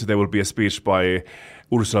bit later, there will be a speech by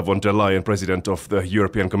Ursula von der Leyen, President of the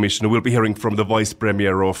European Commission. We'll be hearing from the Vice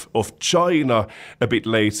Premier of China a bit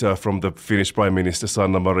later, from the Finnish Prime Minister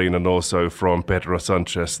Sanna Marin, and also from Pedro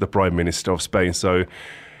Sanchez, the Prime Minister of Spain. So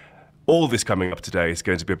all this coming up today is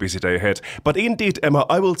going to be a busy day ahead. But indeed, Emma,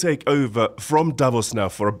 I will take over from Davos now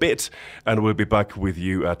for a bit, and we'll be back with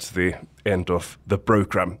you at the end of the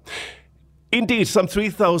programme. Indeed, some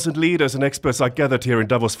 3,000 leaders and experts are gathered here in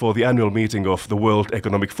Davos for the annual meeting of the World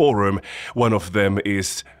Economic Forum. One of them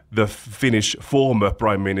is the Finnish former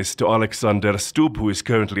Prime Minister Alexander Stubb, who is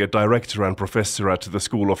currently a director and professor at the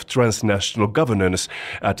School of Transnational Governance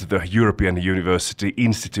at the European University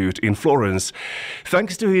Institute in Florence.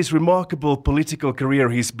 Thanks to his remarkable political career,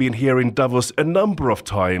 he's been here in Davos a number of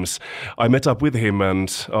times. I met up with him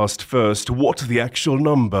and asked first what the actual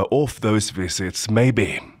number of those visits may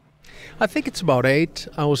be. I think it's about 8.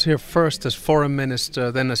 I was here first as foreign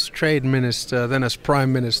minister, then as trade minister, then as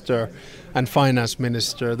prime minister and finance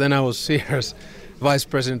minister. Then I was here as vice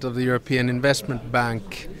president of the European Investment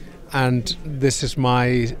Bank. And this is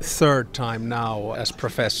my third time now as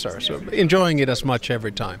professor. So enjoying it as much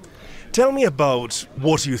every time. Tell me about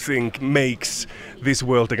what you think makes this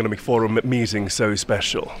World Economic Forum meeting so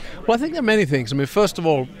special. Well, I think there are many things. I mean, first of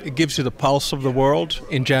all, it gives you the pulse of the world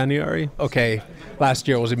in January. Okay, last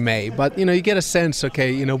year was in May, but you get a sense,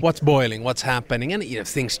 what's boiling, what's happening, and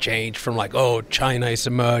things change from like, oh, China is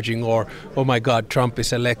emerging, or oh my God, Trump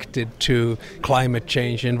is elected, to climate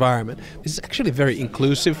change, environment. It's actually a very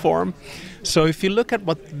inclusive forum. So if you look at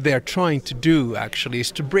what they're trying to do, actually,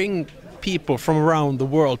 is to bring people from around the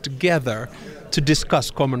world together to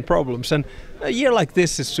discuss common problems. And a year like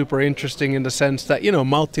this is super interesting in the sense that,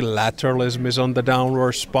 multilateralism is on the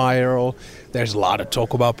downward spiral. There's a lot of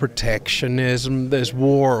talk about protectionism. There's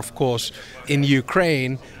war, of course, in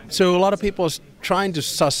Ukraine. So a lot of people are trying to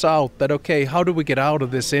suss out that, okay, how do we get out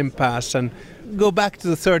of this impasse and go back to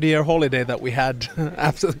the 30-year holiday that we had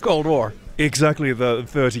after the Cold War? Exactly, the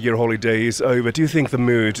 30-year holiday is over. Do you think the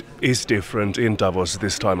mood is different in Davos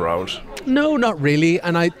this time around? No, not really.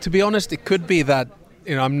 And to be honest, it could be that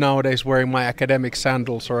I'm nowadays wearing my academic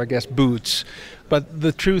sandals, or I guess boots. But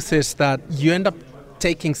the truth is that you end up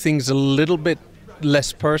taking things a little bit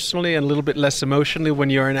less personally and a little bit less emotionally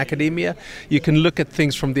when you're in academia. You can look at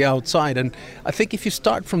things from the outside. And I think if you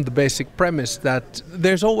start from the basic premise that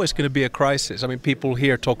there's always going to be a crisis. I mean, people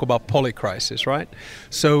here talk about polycrisis, right?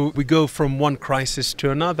 So we go from one crisis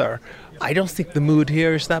to another. I don't think the mood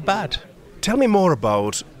here is that bad. Tell me more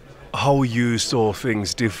about how you saw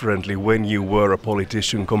things differently when you were a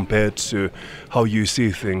politician compared to how you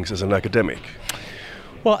see things as an academic.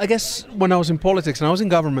 Well, I guess when I was in politics and I was in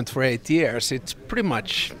government for 8 years, it's pretty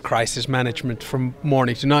much crisis management from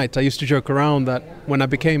morning to night. I used to joke around that when I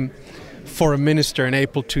became foreign minister in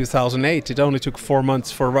April 2008, it only took 4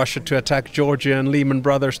 months for Russia to attack Georgia and Lehman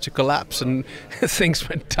Brothers to collapse, and things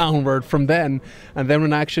went downward from then. And then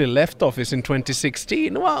when I actually left office in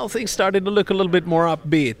 2016, well, things started to look a little bit more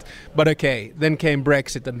upbeat. But okay, then came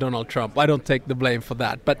Brexit and Donald Trump. I don't take the blame for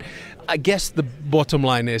that. But I guess the bottom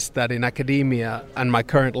line is that in academia and my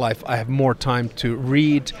current life, I have more time to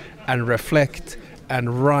read and reflect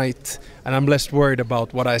and write, and I'm less worried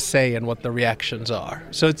about what I say and what the reactions are.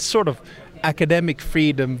 So it's sort of academic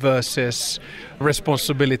freedom versus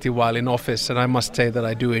responsibility while in office, and I must say that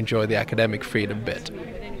I do enjoy the academic freedom bit.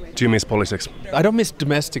 Do you miss politics? I don't miss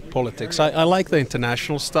domestic politics. I like the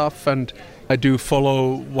international stuff, and I do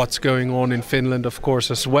follow what's going on in Finland, of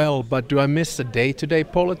course, as well. But do I miss the day-to-day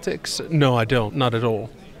politics? No, I don't. Not at all.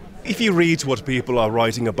 If you read what people are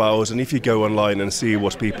writing about, and if you go online and see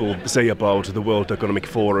what people say about the World Economic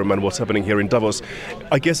Forum and what's happening here in Davos,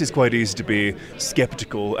 I guess it's quite easy to be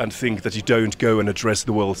skeptical and think that you don't go and address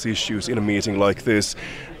the world's issues in a meeting like this.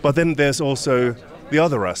 But then there's also the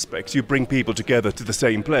other aspect. You bring people together to the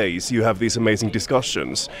same place. You have these amazing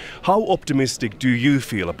discussions. How optimistic do you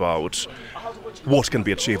feel about what can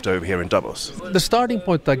be achieved over here in Davos? The starting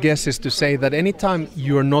point, I guess, is to say that anytime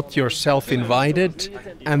you're not yourself invited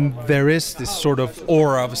and there is this sort of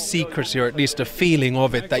aura of secrecy, or at least a feeling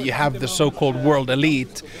of it, that you have the so-called world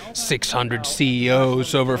elite, 600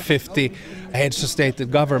 CEOs, over 50 heads of state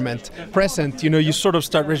and government present, you sort of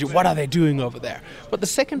start realizing, what are they doing over there? But the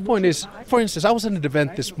second point is, for instance, I was at an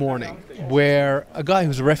event this morning where a guy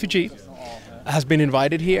who's a refugee has been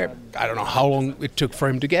invited here. I don't know how long it took for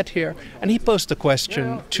him to get here. And he posed a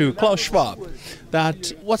question to Klaus Schwab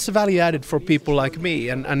that what's the value added for people like me?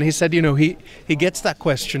 And he said, he gets that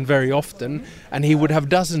question very often and he would have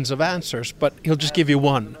dozens of answers, but he'll just give you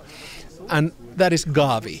one. And that is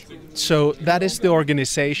Gavi. So that is the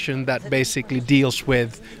organization that basically deals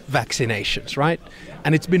with vaccinations, right?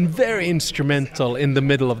 And it's been very instrumental in the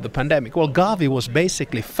middle of the pandemic. Well, Gavi was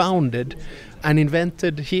basically founded and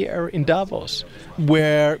invented here in Davos,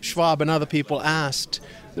 where Schwab and other people asked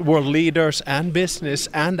the world leaders and business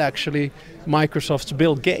and actually Microsoft's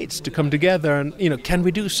Bill Gates to come together and, can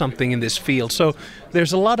we do something in this field? So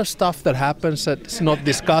there's a lot of stuff that happens that's not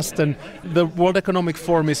discussed, and the World Economic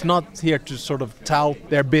Forum is not here to sort of tout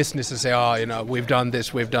their business and say, we've done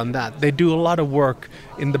this, we've done that. They do a lot of work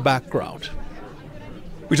in the background.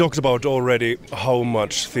 We talked about already how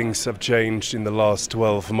much things have changed in the last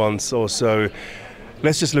 12 months or so.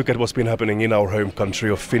 Let's just look at what's been happening in our home country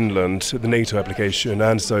of Finland, the NATO application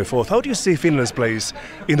and so forth. How do you see Finland's place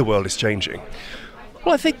in the world is changing?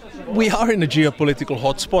 Well, I think we are in a geopolitical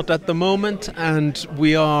hotspot at the moment, and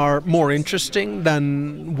we are more interesting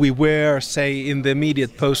than we were, say, in the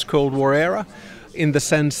immediate post-Cold War era, in the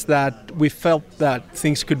sense that we felt that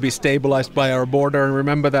things could be stabilized by our border. And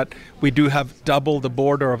remember that we do have double the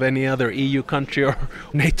border of any other EU country or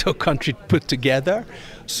NATO country put together.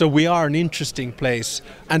 So we are an interesting place.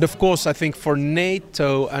 And of course, I think for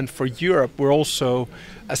NATO and for Europe, we're also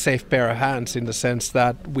a safe pair of hands in the sense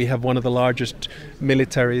that we have one of the largest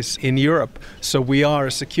militaries in Europe. So we are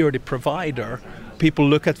a security provider. People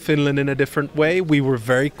look at Finland in a different way. We were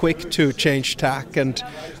very quick to change tack and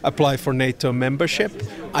apply for NATO membership.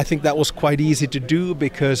 I think that was quite easy to do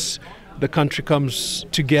because the country comes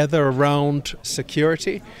together around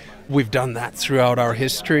security. We've done that throughout our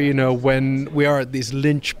history. When we are at these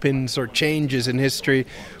linchpins or changes in history,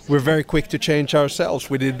 we're very quick to change ourselves.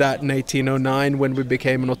 We did that in 1809 when we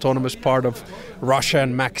became an autonomous part of Russia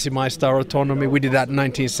and maximized our autonomy. We did that in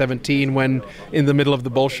 1917 when, in the middle of the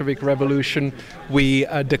Bolshevik Revolution, we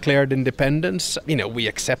declared independence. We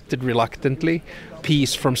accepted reluctantly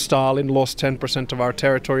peace from Stalin, lost 10% of our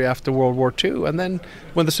territory after World War II. And then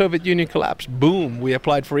when the Soviet Union collapsed, boom, we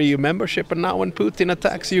applied for EU membership. And now when Putin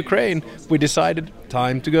attacks Ukraine, we decided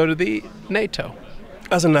time to go to the NATO.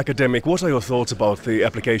 As an academic, what are your thoughts about the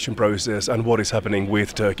application process and what is happening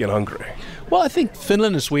with Turkey and Hungary? Well, I think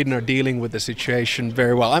Finland and Sweden are dealing with the situation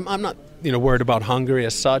very well. I'm not worried about Hungary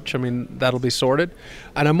as such. That'll be sorted.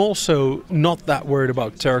 And I'm also not that worried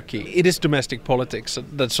about Turkey. It is domestic politics.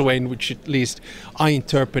 That's the way in which at least I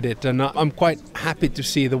interpret it. And I'm quite happy to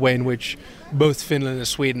see the way in which both Finland and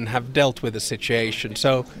Sweden have dealt with the situation.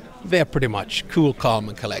 So they're pretty much cool, calm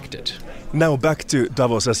and collected. Now back to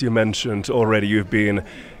Davos, as you mentioned already, you've been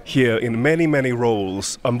here in many, many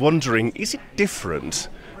roles. I'm wondering, is it different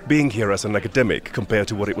being here as an academic compared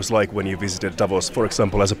to what it was like when you visited Davos, for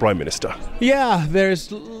example, as a prime minister? Yeah, there's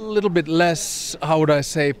a little bit less, how would I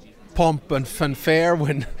say, pomp and fanfare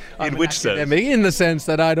when I'm in which sense? In the sense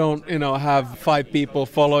that I don't, have 5 people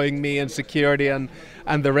following me and security and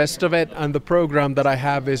the rest of it. And the program that I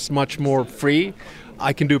have is much more free.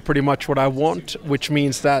 I can do pretty much what I want, which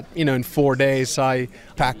means that, in 4 days I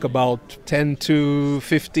pack about 10 to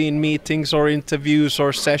 15 meetings or interviews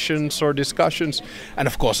or sessions or discussions. And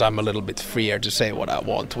of course, I'm a little bit freer to say what I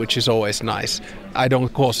want, which is always nice. I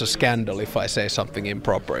don't cause a scandal if I say something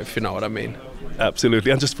improper, if you know what I mean. Absolutely.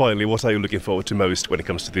 And just finally, what are you looking forward to most when it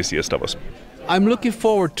comes to this year's Davos? I'm looking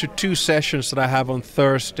forward to 2 sessions that I have on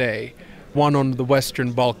Thursday one on the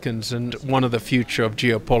Western Balkans and one on the future of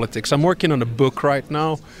geopolitics. I'm working on a book right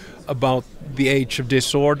now about the age of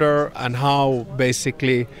disorder and how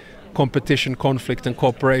basically competition, conflict and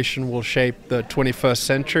cooperation will shape the 21st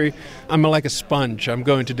century. I'm like a sponge. I'm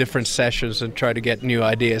going to different sessions and try to get new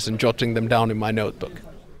ideas and jotting them down in my notebook.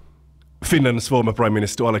 Finland's former Prime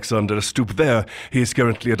Minister Alexander Stubb there. He is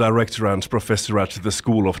currently a director and professor at the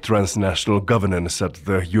School of Transnational Governance at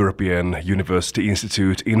the European University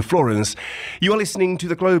Institute in Florence. You are listening to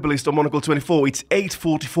The Globalist on Monocle 24. It's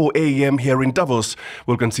 8:44 a.m. here in Davos.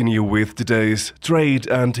 We'll continue with today's trade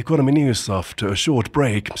and economy news after a short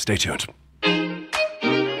break. Stay tuned.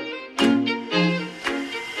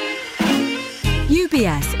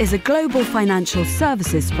 UBS is a global financial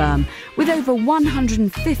services firm with over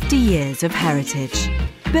 150 years of heritage.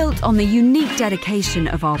 Built on the unique dedication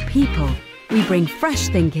of our people, we bring fresh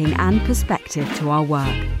thinking and perspective to our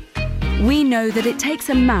work. We know that it takes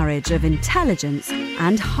a marriage of intelligence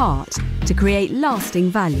and heart to create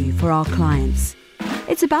lasting value for our clients.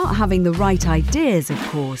 It's about having the right ideas, of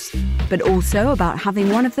course, but also about having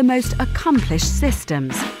one of the most accomplished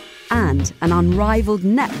systems and an unrivaled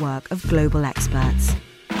network of global experts.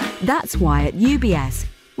 That's why at UBS,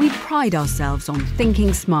 we pride ourselves on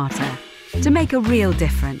thinking smarter to make a real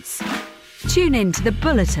difference. Tune in to The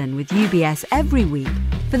Bulletin with UBS every week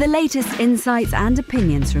for the latest insights and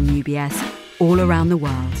opinions from UBS all around the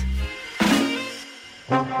world.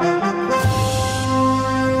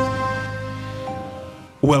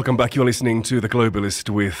 Welcome back. You're listening to The Globalist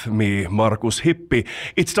with me, Markus Hippi.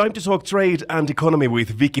 It's time to talk trade and economy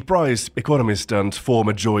with Vicky Price, economist and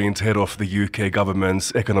former joint head of the UK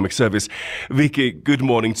government's economic service. Vicky, good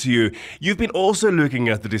morning to you. You've been also looking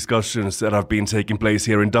at the discussions that have been taking place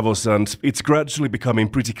here in Davos, and it's gradually becoming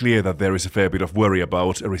pretty clear that there is a fair bit of worry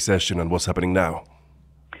about a recession and what's happening now.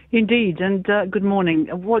 Indeed, and good morning.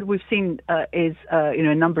 What we've seen is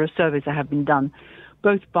a number of surveys that have been done,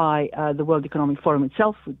 both by the World Economic Forum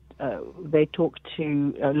itself. They talked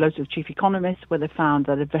to loads of chief economists, where they found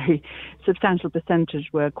that a very substantial percentage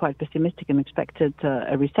were quite pessimistic and expected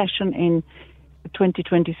a recession in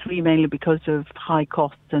 2023, mainly because of high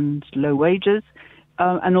costs and low wages.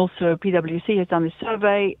 And also PwC has done a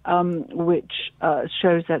survey which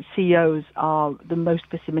shows that CEOs are the most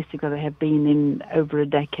pessimistic that they have been in over a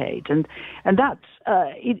decade. And that's,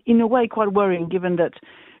 in a way, quite worrying, given that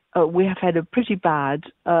we have had a pretty bad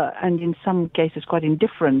and in some cases quite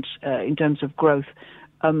indifferent in terms of growth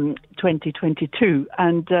 2022.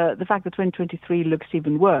 And the fact that 2023 looks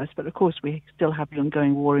even worse, but of course we still have the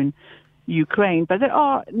ongoing war in Ukraine. But there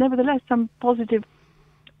are nevertheless some positive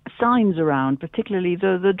signs around, particularly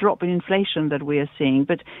the drop in inflation that we are seeing.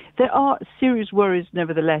 But there are serious worries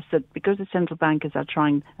nevertheless that because the central bankers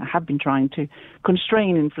have been trying to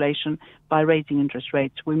constrain inflation by raising interest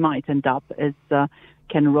rates, we might end up, as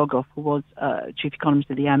Ken Rogoff, who was chief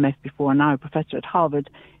economist at the IMF before and now a professor at Harvard,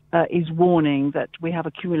 is warning that we have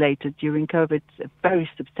accumulated during COVID a very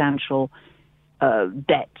substantial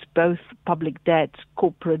debt, both public debt,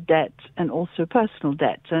 corporate debt, and also personal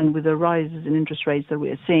debt. And with the rises in interest rates that we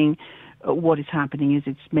are seeing, what is happening is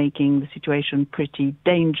it's making the situation pretty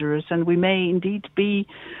dangerous, and we may indeed be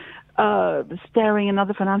staring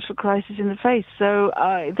another financial crisis in the face. So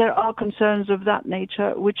there are concerns of that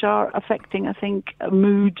nature which are affecting, I think,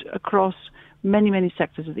 mood across many, many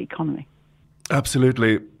sectors of the economy.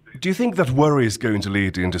 Absolutely. Do you think that worry is going to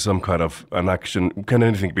lead into some kind of an action? Can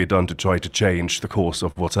anything be done to try to change the course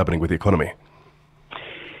of what's happening with the economy?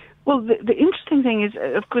 Well, the interesting thing is,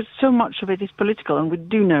 of course, so much of it is political, and we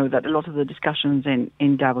do know that a lot of the discussions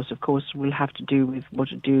in Davos, of course, will have to do with what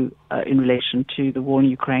to do in relation to the war in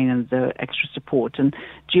Ukraine and the extra support. And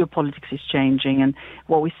geopolitics is changing, and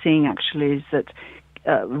what we're seeing actually is that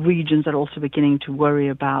regions are also beginning to worry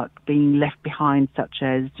about being left behind, such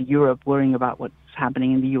as Europe worrying about what's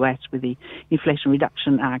happening in the US with the Inflation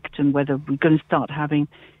Reduction Act, and whether we're going to start having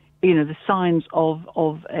the signs of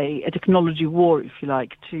a technology war, if you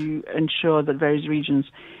like, to ensure that various regions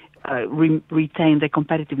retain their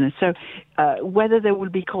competitiveness. So whether there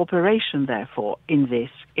will be cooperation, therefore, in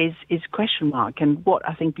this is question mark. And what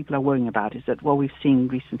I think people are worrying about is that what we've seen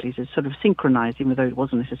recently is a sort of synchronized, even though it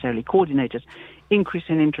wasn't necessarily coordinated, increase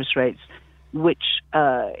in interest rates, which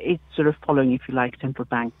is sort of following, if you like, central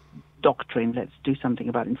bank doctrine, let's do something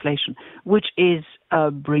about inflation, which is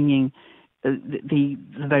bringing the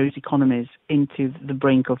various economies into the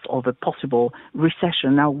brink of a possible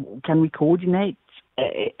recession. Now, can we coordinate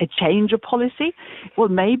a change of policy? Well,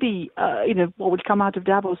 maybe, what would come out of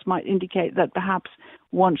Davos might indicate that perhaps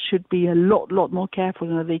one should be a lot more careful.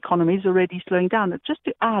 The economy is already slowing down. Just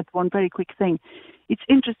to add one very quick thing, it's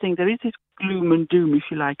interesting. There is this gloom and doom, if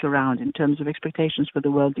you like, around in terms of expectations for the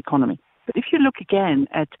world economy. But if you look again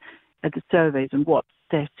at the surveys and what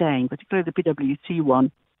they're saying, particularly the PwC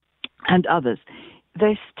one and others,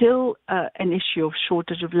 there's still an issue of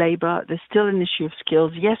shortage of labor. There's still an issue of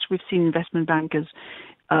skills. Yes, we've seen investment bankers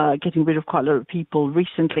getting rid of quite a lot of people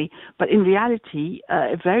recently, but in reality,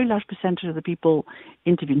 a very large percentage of the people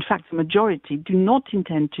interviewed, in fact, the majority, do not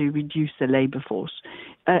intend to reduce the labor force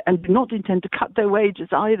and do not intend to cut their wages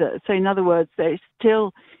either. So in other words, there is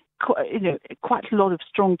still quite a lot of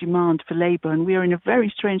strong demand for labor, and we are in a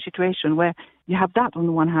very strange situation where you have that on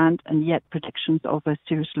the one hand and yet predictions of a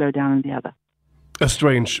serious slowdown on the other. A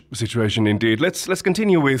strange situation indeed. Let's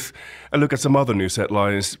continue with a look at some other news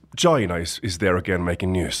headlines. China is there again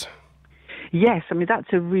making news. Yes, I mean, that's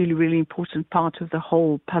a really, really important part of the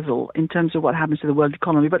whole puzzle in terms of what happens to the world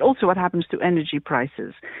economy, but also what happens to energy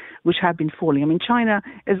prices, which have been falling. I mean, China,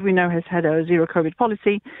 as we know, has had a zero-COVID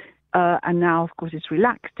policy, and now, of course, it's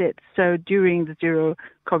relaxed it. So during the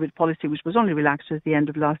zero-COVID policy, which was only relaxed at the end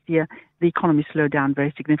of last year, the economy slowed down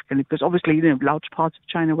very significantly because obviously, large parts of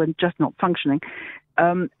China were just not functioning.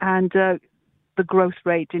 And the growth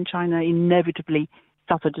rate in China inevitably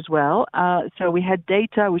suffered as well. So we had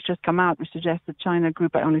data which just come out which suggests that China grew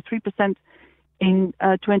by only 3% in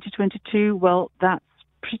 2022. Well, that's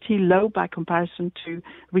pretty low by comparison to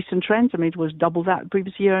recent trends. I mean, it was double that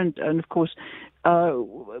previous year. And of course,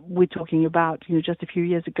 we're talking about, just a few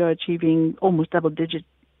years ago achieving almost double-digit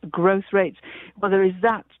growth rates. Well, there is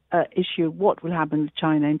that issue. What will happen with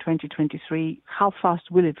China in 2023? How fast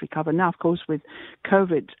will it recover? Now, of course, with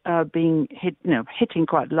COVID being hitting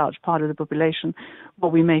quite a large part of the population,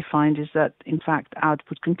 what we may find is that, in fact,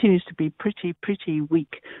 output continues to be pretty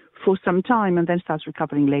weak for some time and then starts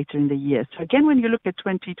recovering later in the year. So again, when you look at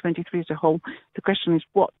 2023 as a whole, the question is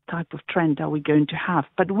what type of trend are we going to have?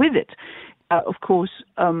 But with it, of course,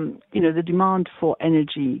 the demand for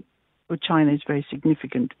energy for China is very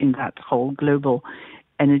significant in that whole global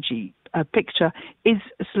energy picture is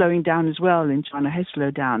slowing down as well. In China has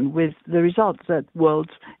slowed down with the result that world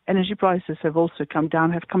energy prices have also come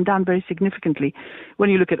down very significantly. When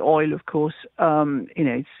you look at oil, of course,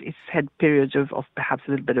 it's had periods of perhaps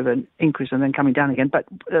a little bit of an increase and then coming down again. But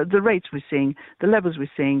the rates we're seeing, the levels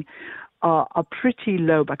we're seeing are pretty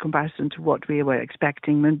low by comparison to what we were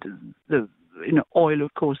expecting. And the oil,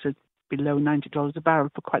 of course, has below $90 a barrel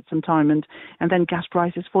for quite some time, and then gas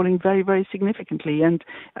prices falling very, very significantly, and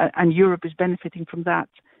Europe is benefiting from that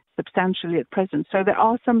substantially at present. So there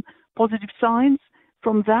are some positive signs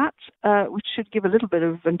from that, which should give a little bit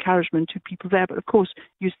of encouragement to people there. But of course,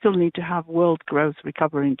 you still need to have world growth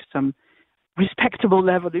recovering to some respectable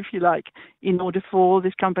level, if you like, in order for all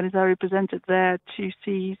these companies that are represented there to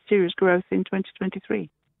see serious growth in 2023.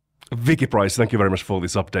 Vicky Price, thank you very much for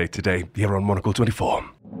this update today here on Monocle 24.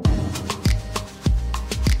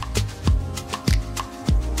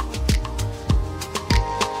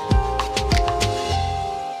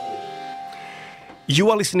 You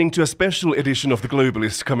are listening to a special edition of The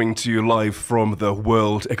Globalist coming to you live from the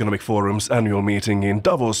World Economic Forum's annual meeting in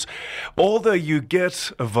Davos. Although you get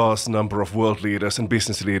a vast number of world leaders and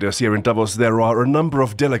business leaders here in Davos, there are a number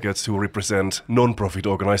of delegates who represent non-profit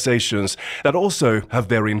organizations that also have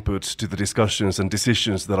their input to the discussions and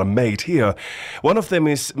decisions that are made here. One of them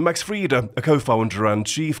is Max Friede, a co-founder and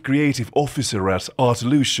chief creative officer at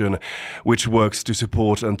Artolution, which works to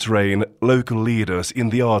support and train local leaders in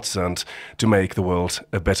the arts and to make the world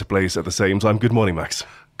a better place at the same time. Good morning, Max.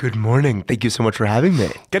 Good morning. Thank you so much for having me.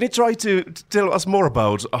 Can you try to tell us more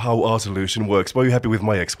about how Artolution works? Were you happy with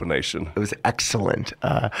my explanation? It was excellent.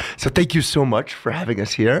 So thank you so much for having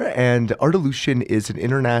us here. And Artolution is an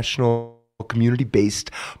international community-based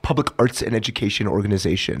public arts and education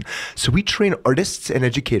organization. So we train artists and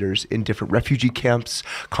educators in different refugee camps,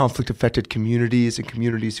 conflict-affected communities, and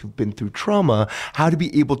communities who've been through trauma, how to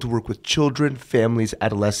be able to work with children, families,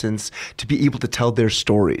 adolescents, to be able to tell their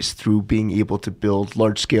stories through being able to build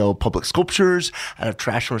large-scale public sculptures out of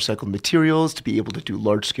trash and recycled materials, to be able to do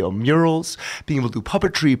large-scale murals, being able to do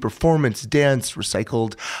puppetry, performance, dance,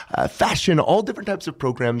 recycled fashion, all different types of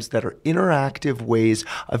programs that are interactive ways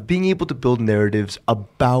of being able to build narratives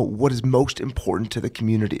about what is most important to the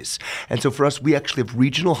communities. And so for us, we actually have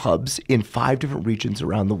regional hubs in 5 different regions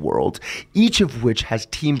around the world, each of which has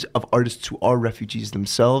teams of artists who are refugees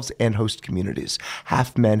themselves and host communities,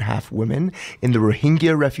 half men, half women, in the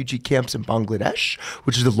Rohingya refugee camps in Bangladesh,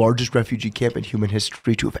 which is the largest refugee camp in human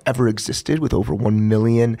history to have ever existed, with over 1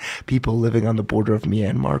 million people living on the border of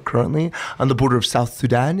Myanmar currently, on the border of South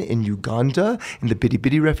Sudan in Uganda, in the Bidi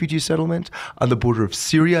Bidi refugee settlement, on the border of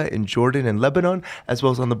Syria in Jordan and Lebanon, as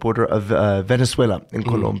well as on the border of Venezuela in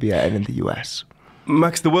Colombia and in the U.S.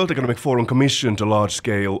 Max, the World Economic Forum commissioned a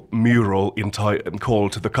large-scale mural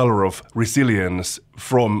called The Color of Resilience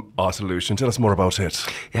from Art Solution. Tell us more about it.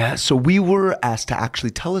 Yeah, so we were asked to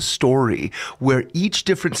actually tell a story where each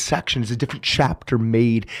different section is a different chapter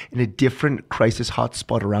made in a different crisis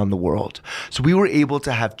hotspot around the world. So we were able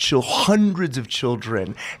to have hundreds of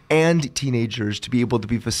children and teenagers to be able to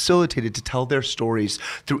be facilitated to tell their stories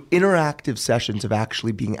through interactive sessions of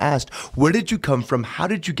actually being asked, where did you come from, how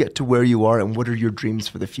did you get to where you are, and what are your dreams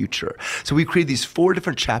for the future? So we created these 4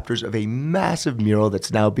 different chapters of a massive mural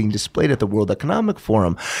that's now being displayed at the World Economic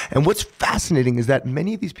Forum. And what's fascinating is that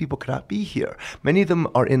many of these people cannot be here. Many of them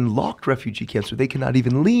are in locked refugee camps where they cannot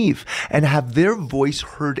even leave and have their voice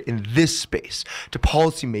heard in this space to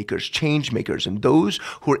policymakers, change makers, and those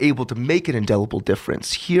who are able to make an indelible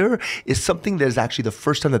difference. Here is something that is actually the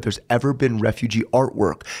first time that there's ever been refugee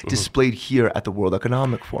artwork displayed here at the World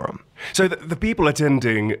Economic Forum. So the people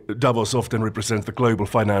attending Davos often represent the global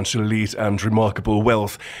financial elite and remarkable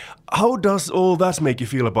wealth. How does all that make you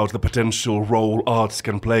feel about the potential role arts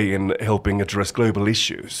can play in helping address global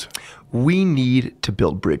issues? We need to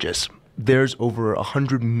build bridges. There's over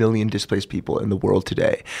 100 million displaced people in the world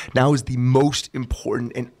today. Now is the most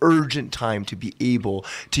important and urgent time to be able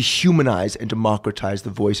to humanize and democratize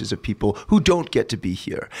the voices of people who don't get to be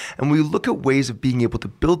here. And when we look at ways of being able to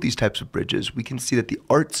build these types of bridges, we can see that the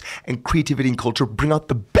arts and creativity and culture bring out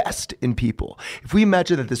the best in people. If we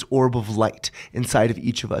imagine that this orb of light inside of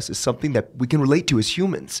each of us is something that we can relate to as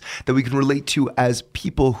humans, that we can relate to as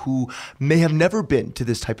people who may have never been to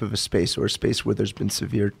this type of a space or a space where there's been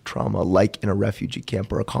severe trauma, like in a refugee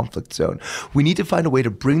camp or a conflict zone. We need to find a way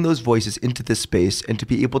to bring those voices into this space and to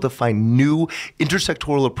be able to find new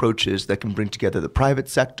intersectoral approaches that can bring together the private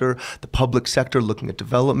sector, the public sector, looking at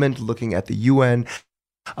development, looking at the UN,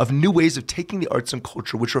 of new ways of taking the arts and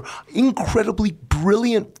culture, which are incredibly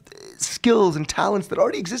brilliant skills and talents that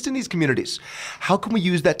already exist in these communities. How can we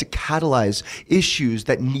use that to catalyze issues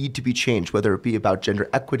that need to be changed, whether it be about gender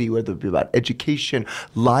equity, whether it be about education,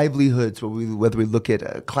 livelihoods, whether we look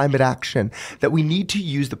at climate action, that we need to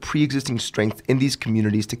use the pre-existing strength in these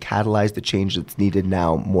communities to catalyze the change that's needed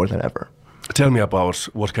now more than ever. Tell me about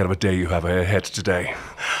what kind of a day you have ahead today.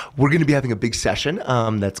 We're going to be having a big session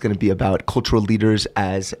that's going to be about cultural leaders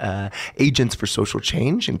as agents for social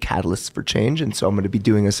change and catalysts for change. And so I'm going to be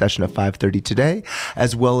doing a session at 5:30 today,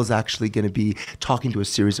 as well as actually going to be talking to a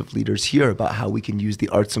series of leaders here about how we can use the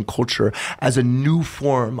arts and culture as a new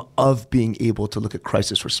form of being able to look at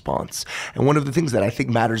crisis response. And one of the things that I think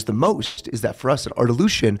matters the most is that for us at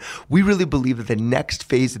Artolution, we really believe that the next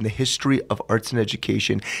phase in the history of arts and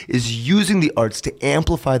education is using the arts to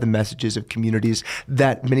amplify the messages of communities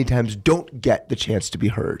that many times don't get the chance to be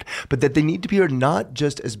heard, but that they need to be heard not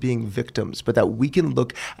just as being victims, but that we can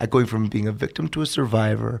look at going from being a victim to a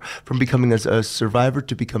survivor, from becoming a survivor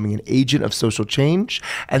to becoming an agent of social change,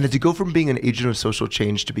 and that to go from being an agent of social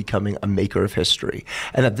change to becoming a maker of history.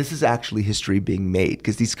 And that this is actually history being made,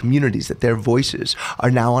 because these communities, that their voices are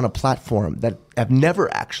now on a platform that have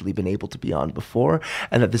never actually been able to be on before,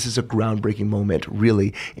 and that this is a groundbreaking moment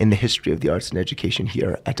really in the history of the arts and education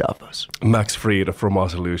here at Davos. Max Fried from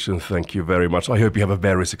Artolution, thank you very much. I hope you have a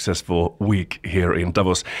very successful week here in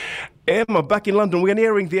Davos. Emma, back in London, we are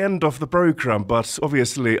nearing the end of the programme, but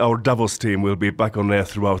obviously our Davos team will be back on air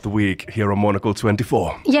throughout the week here on Monocle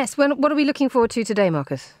 24. Yes, what are we looking forward to today,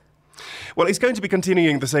 Marcus? Well, it's going to be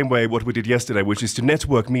continuing the same way what we did yesterday, which is to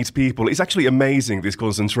network, meet people. It's actually amazing, this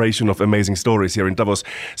concentration of amazing stories here in Davos.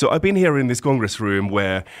 So I've been here in this Congress room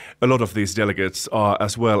where a lot of these delegates are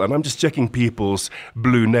as well, and I'm just checking people's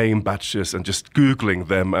blue name badges and just Googling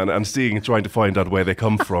them and trying to find out where they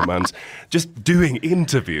come from and just doing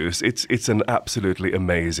interviews. It's an absolutely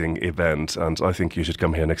amazing event, and I think you should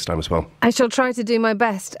come here next time as well. I shall try to do my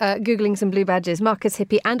best Googling some blue badges. Marcus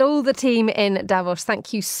Hippie and all the team in Davos,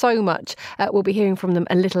 thank you so much. We'll be hearing from them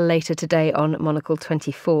a little later today on Monocle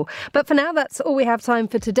 24. But for now, that's all we have time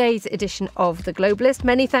for today's edition of The Globalist.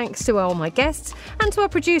 Many thanks to all my guests and to our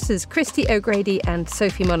producers, Christy O'Grady and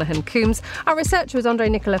Sophie Monaghan-Coombs. Our researcher was Andre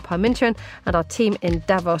Nicola Parmintuan, and our team in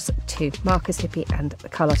Davos to Marcus Hippie and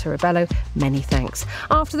Carlotta Rebello. Many thanks.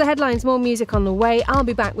 After the headlines, more music on the way. I'll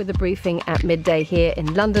be back with a briefing at midday here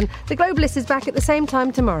in London. The Globalist is back at the same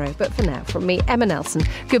time tomorrow. But for now, from me, Emma Nelson,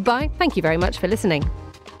 goodbye. Thank you very much for listening.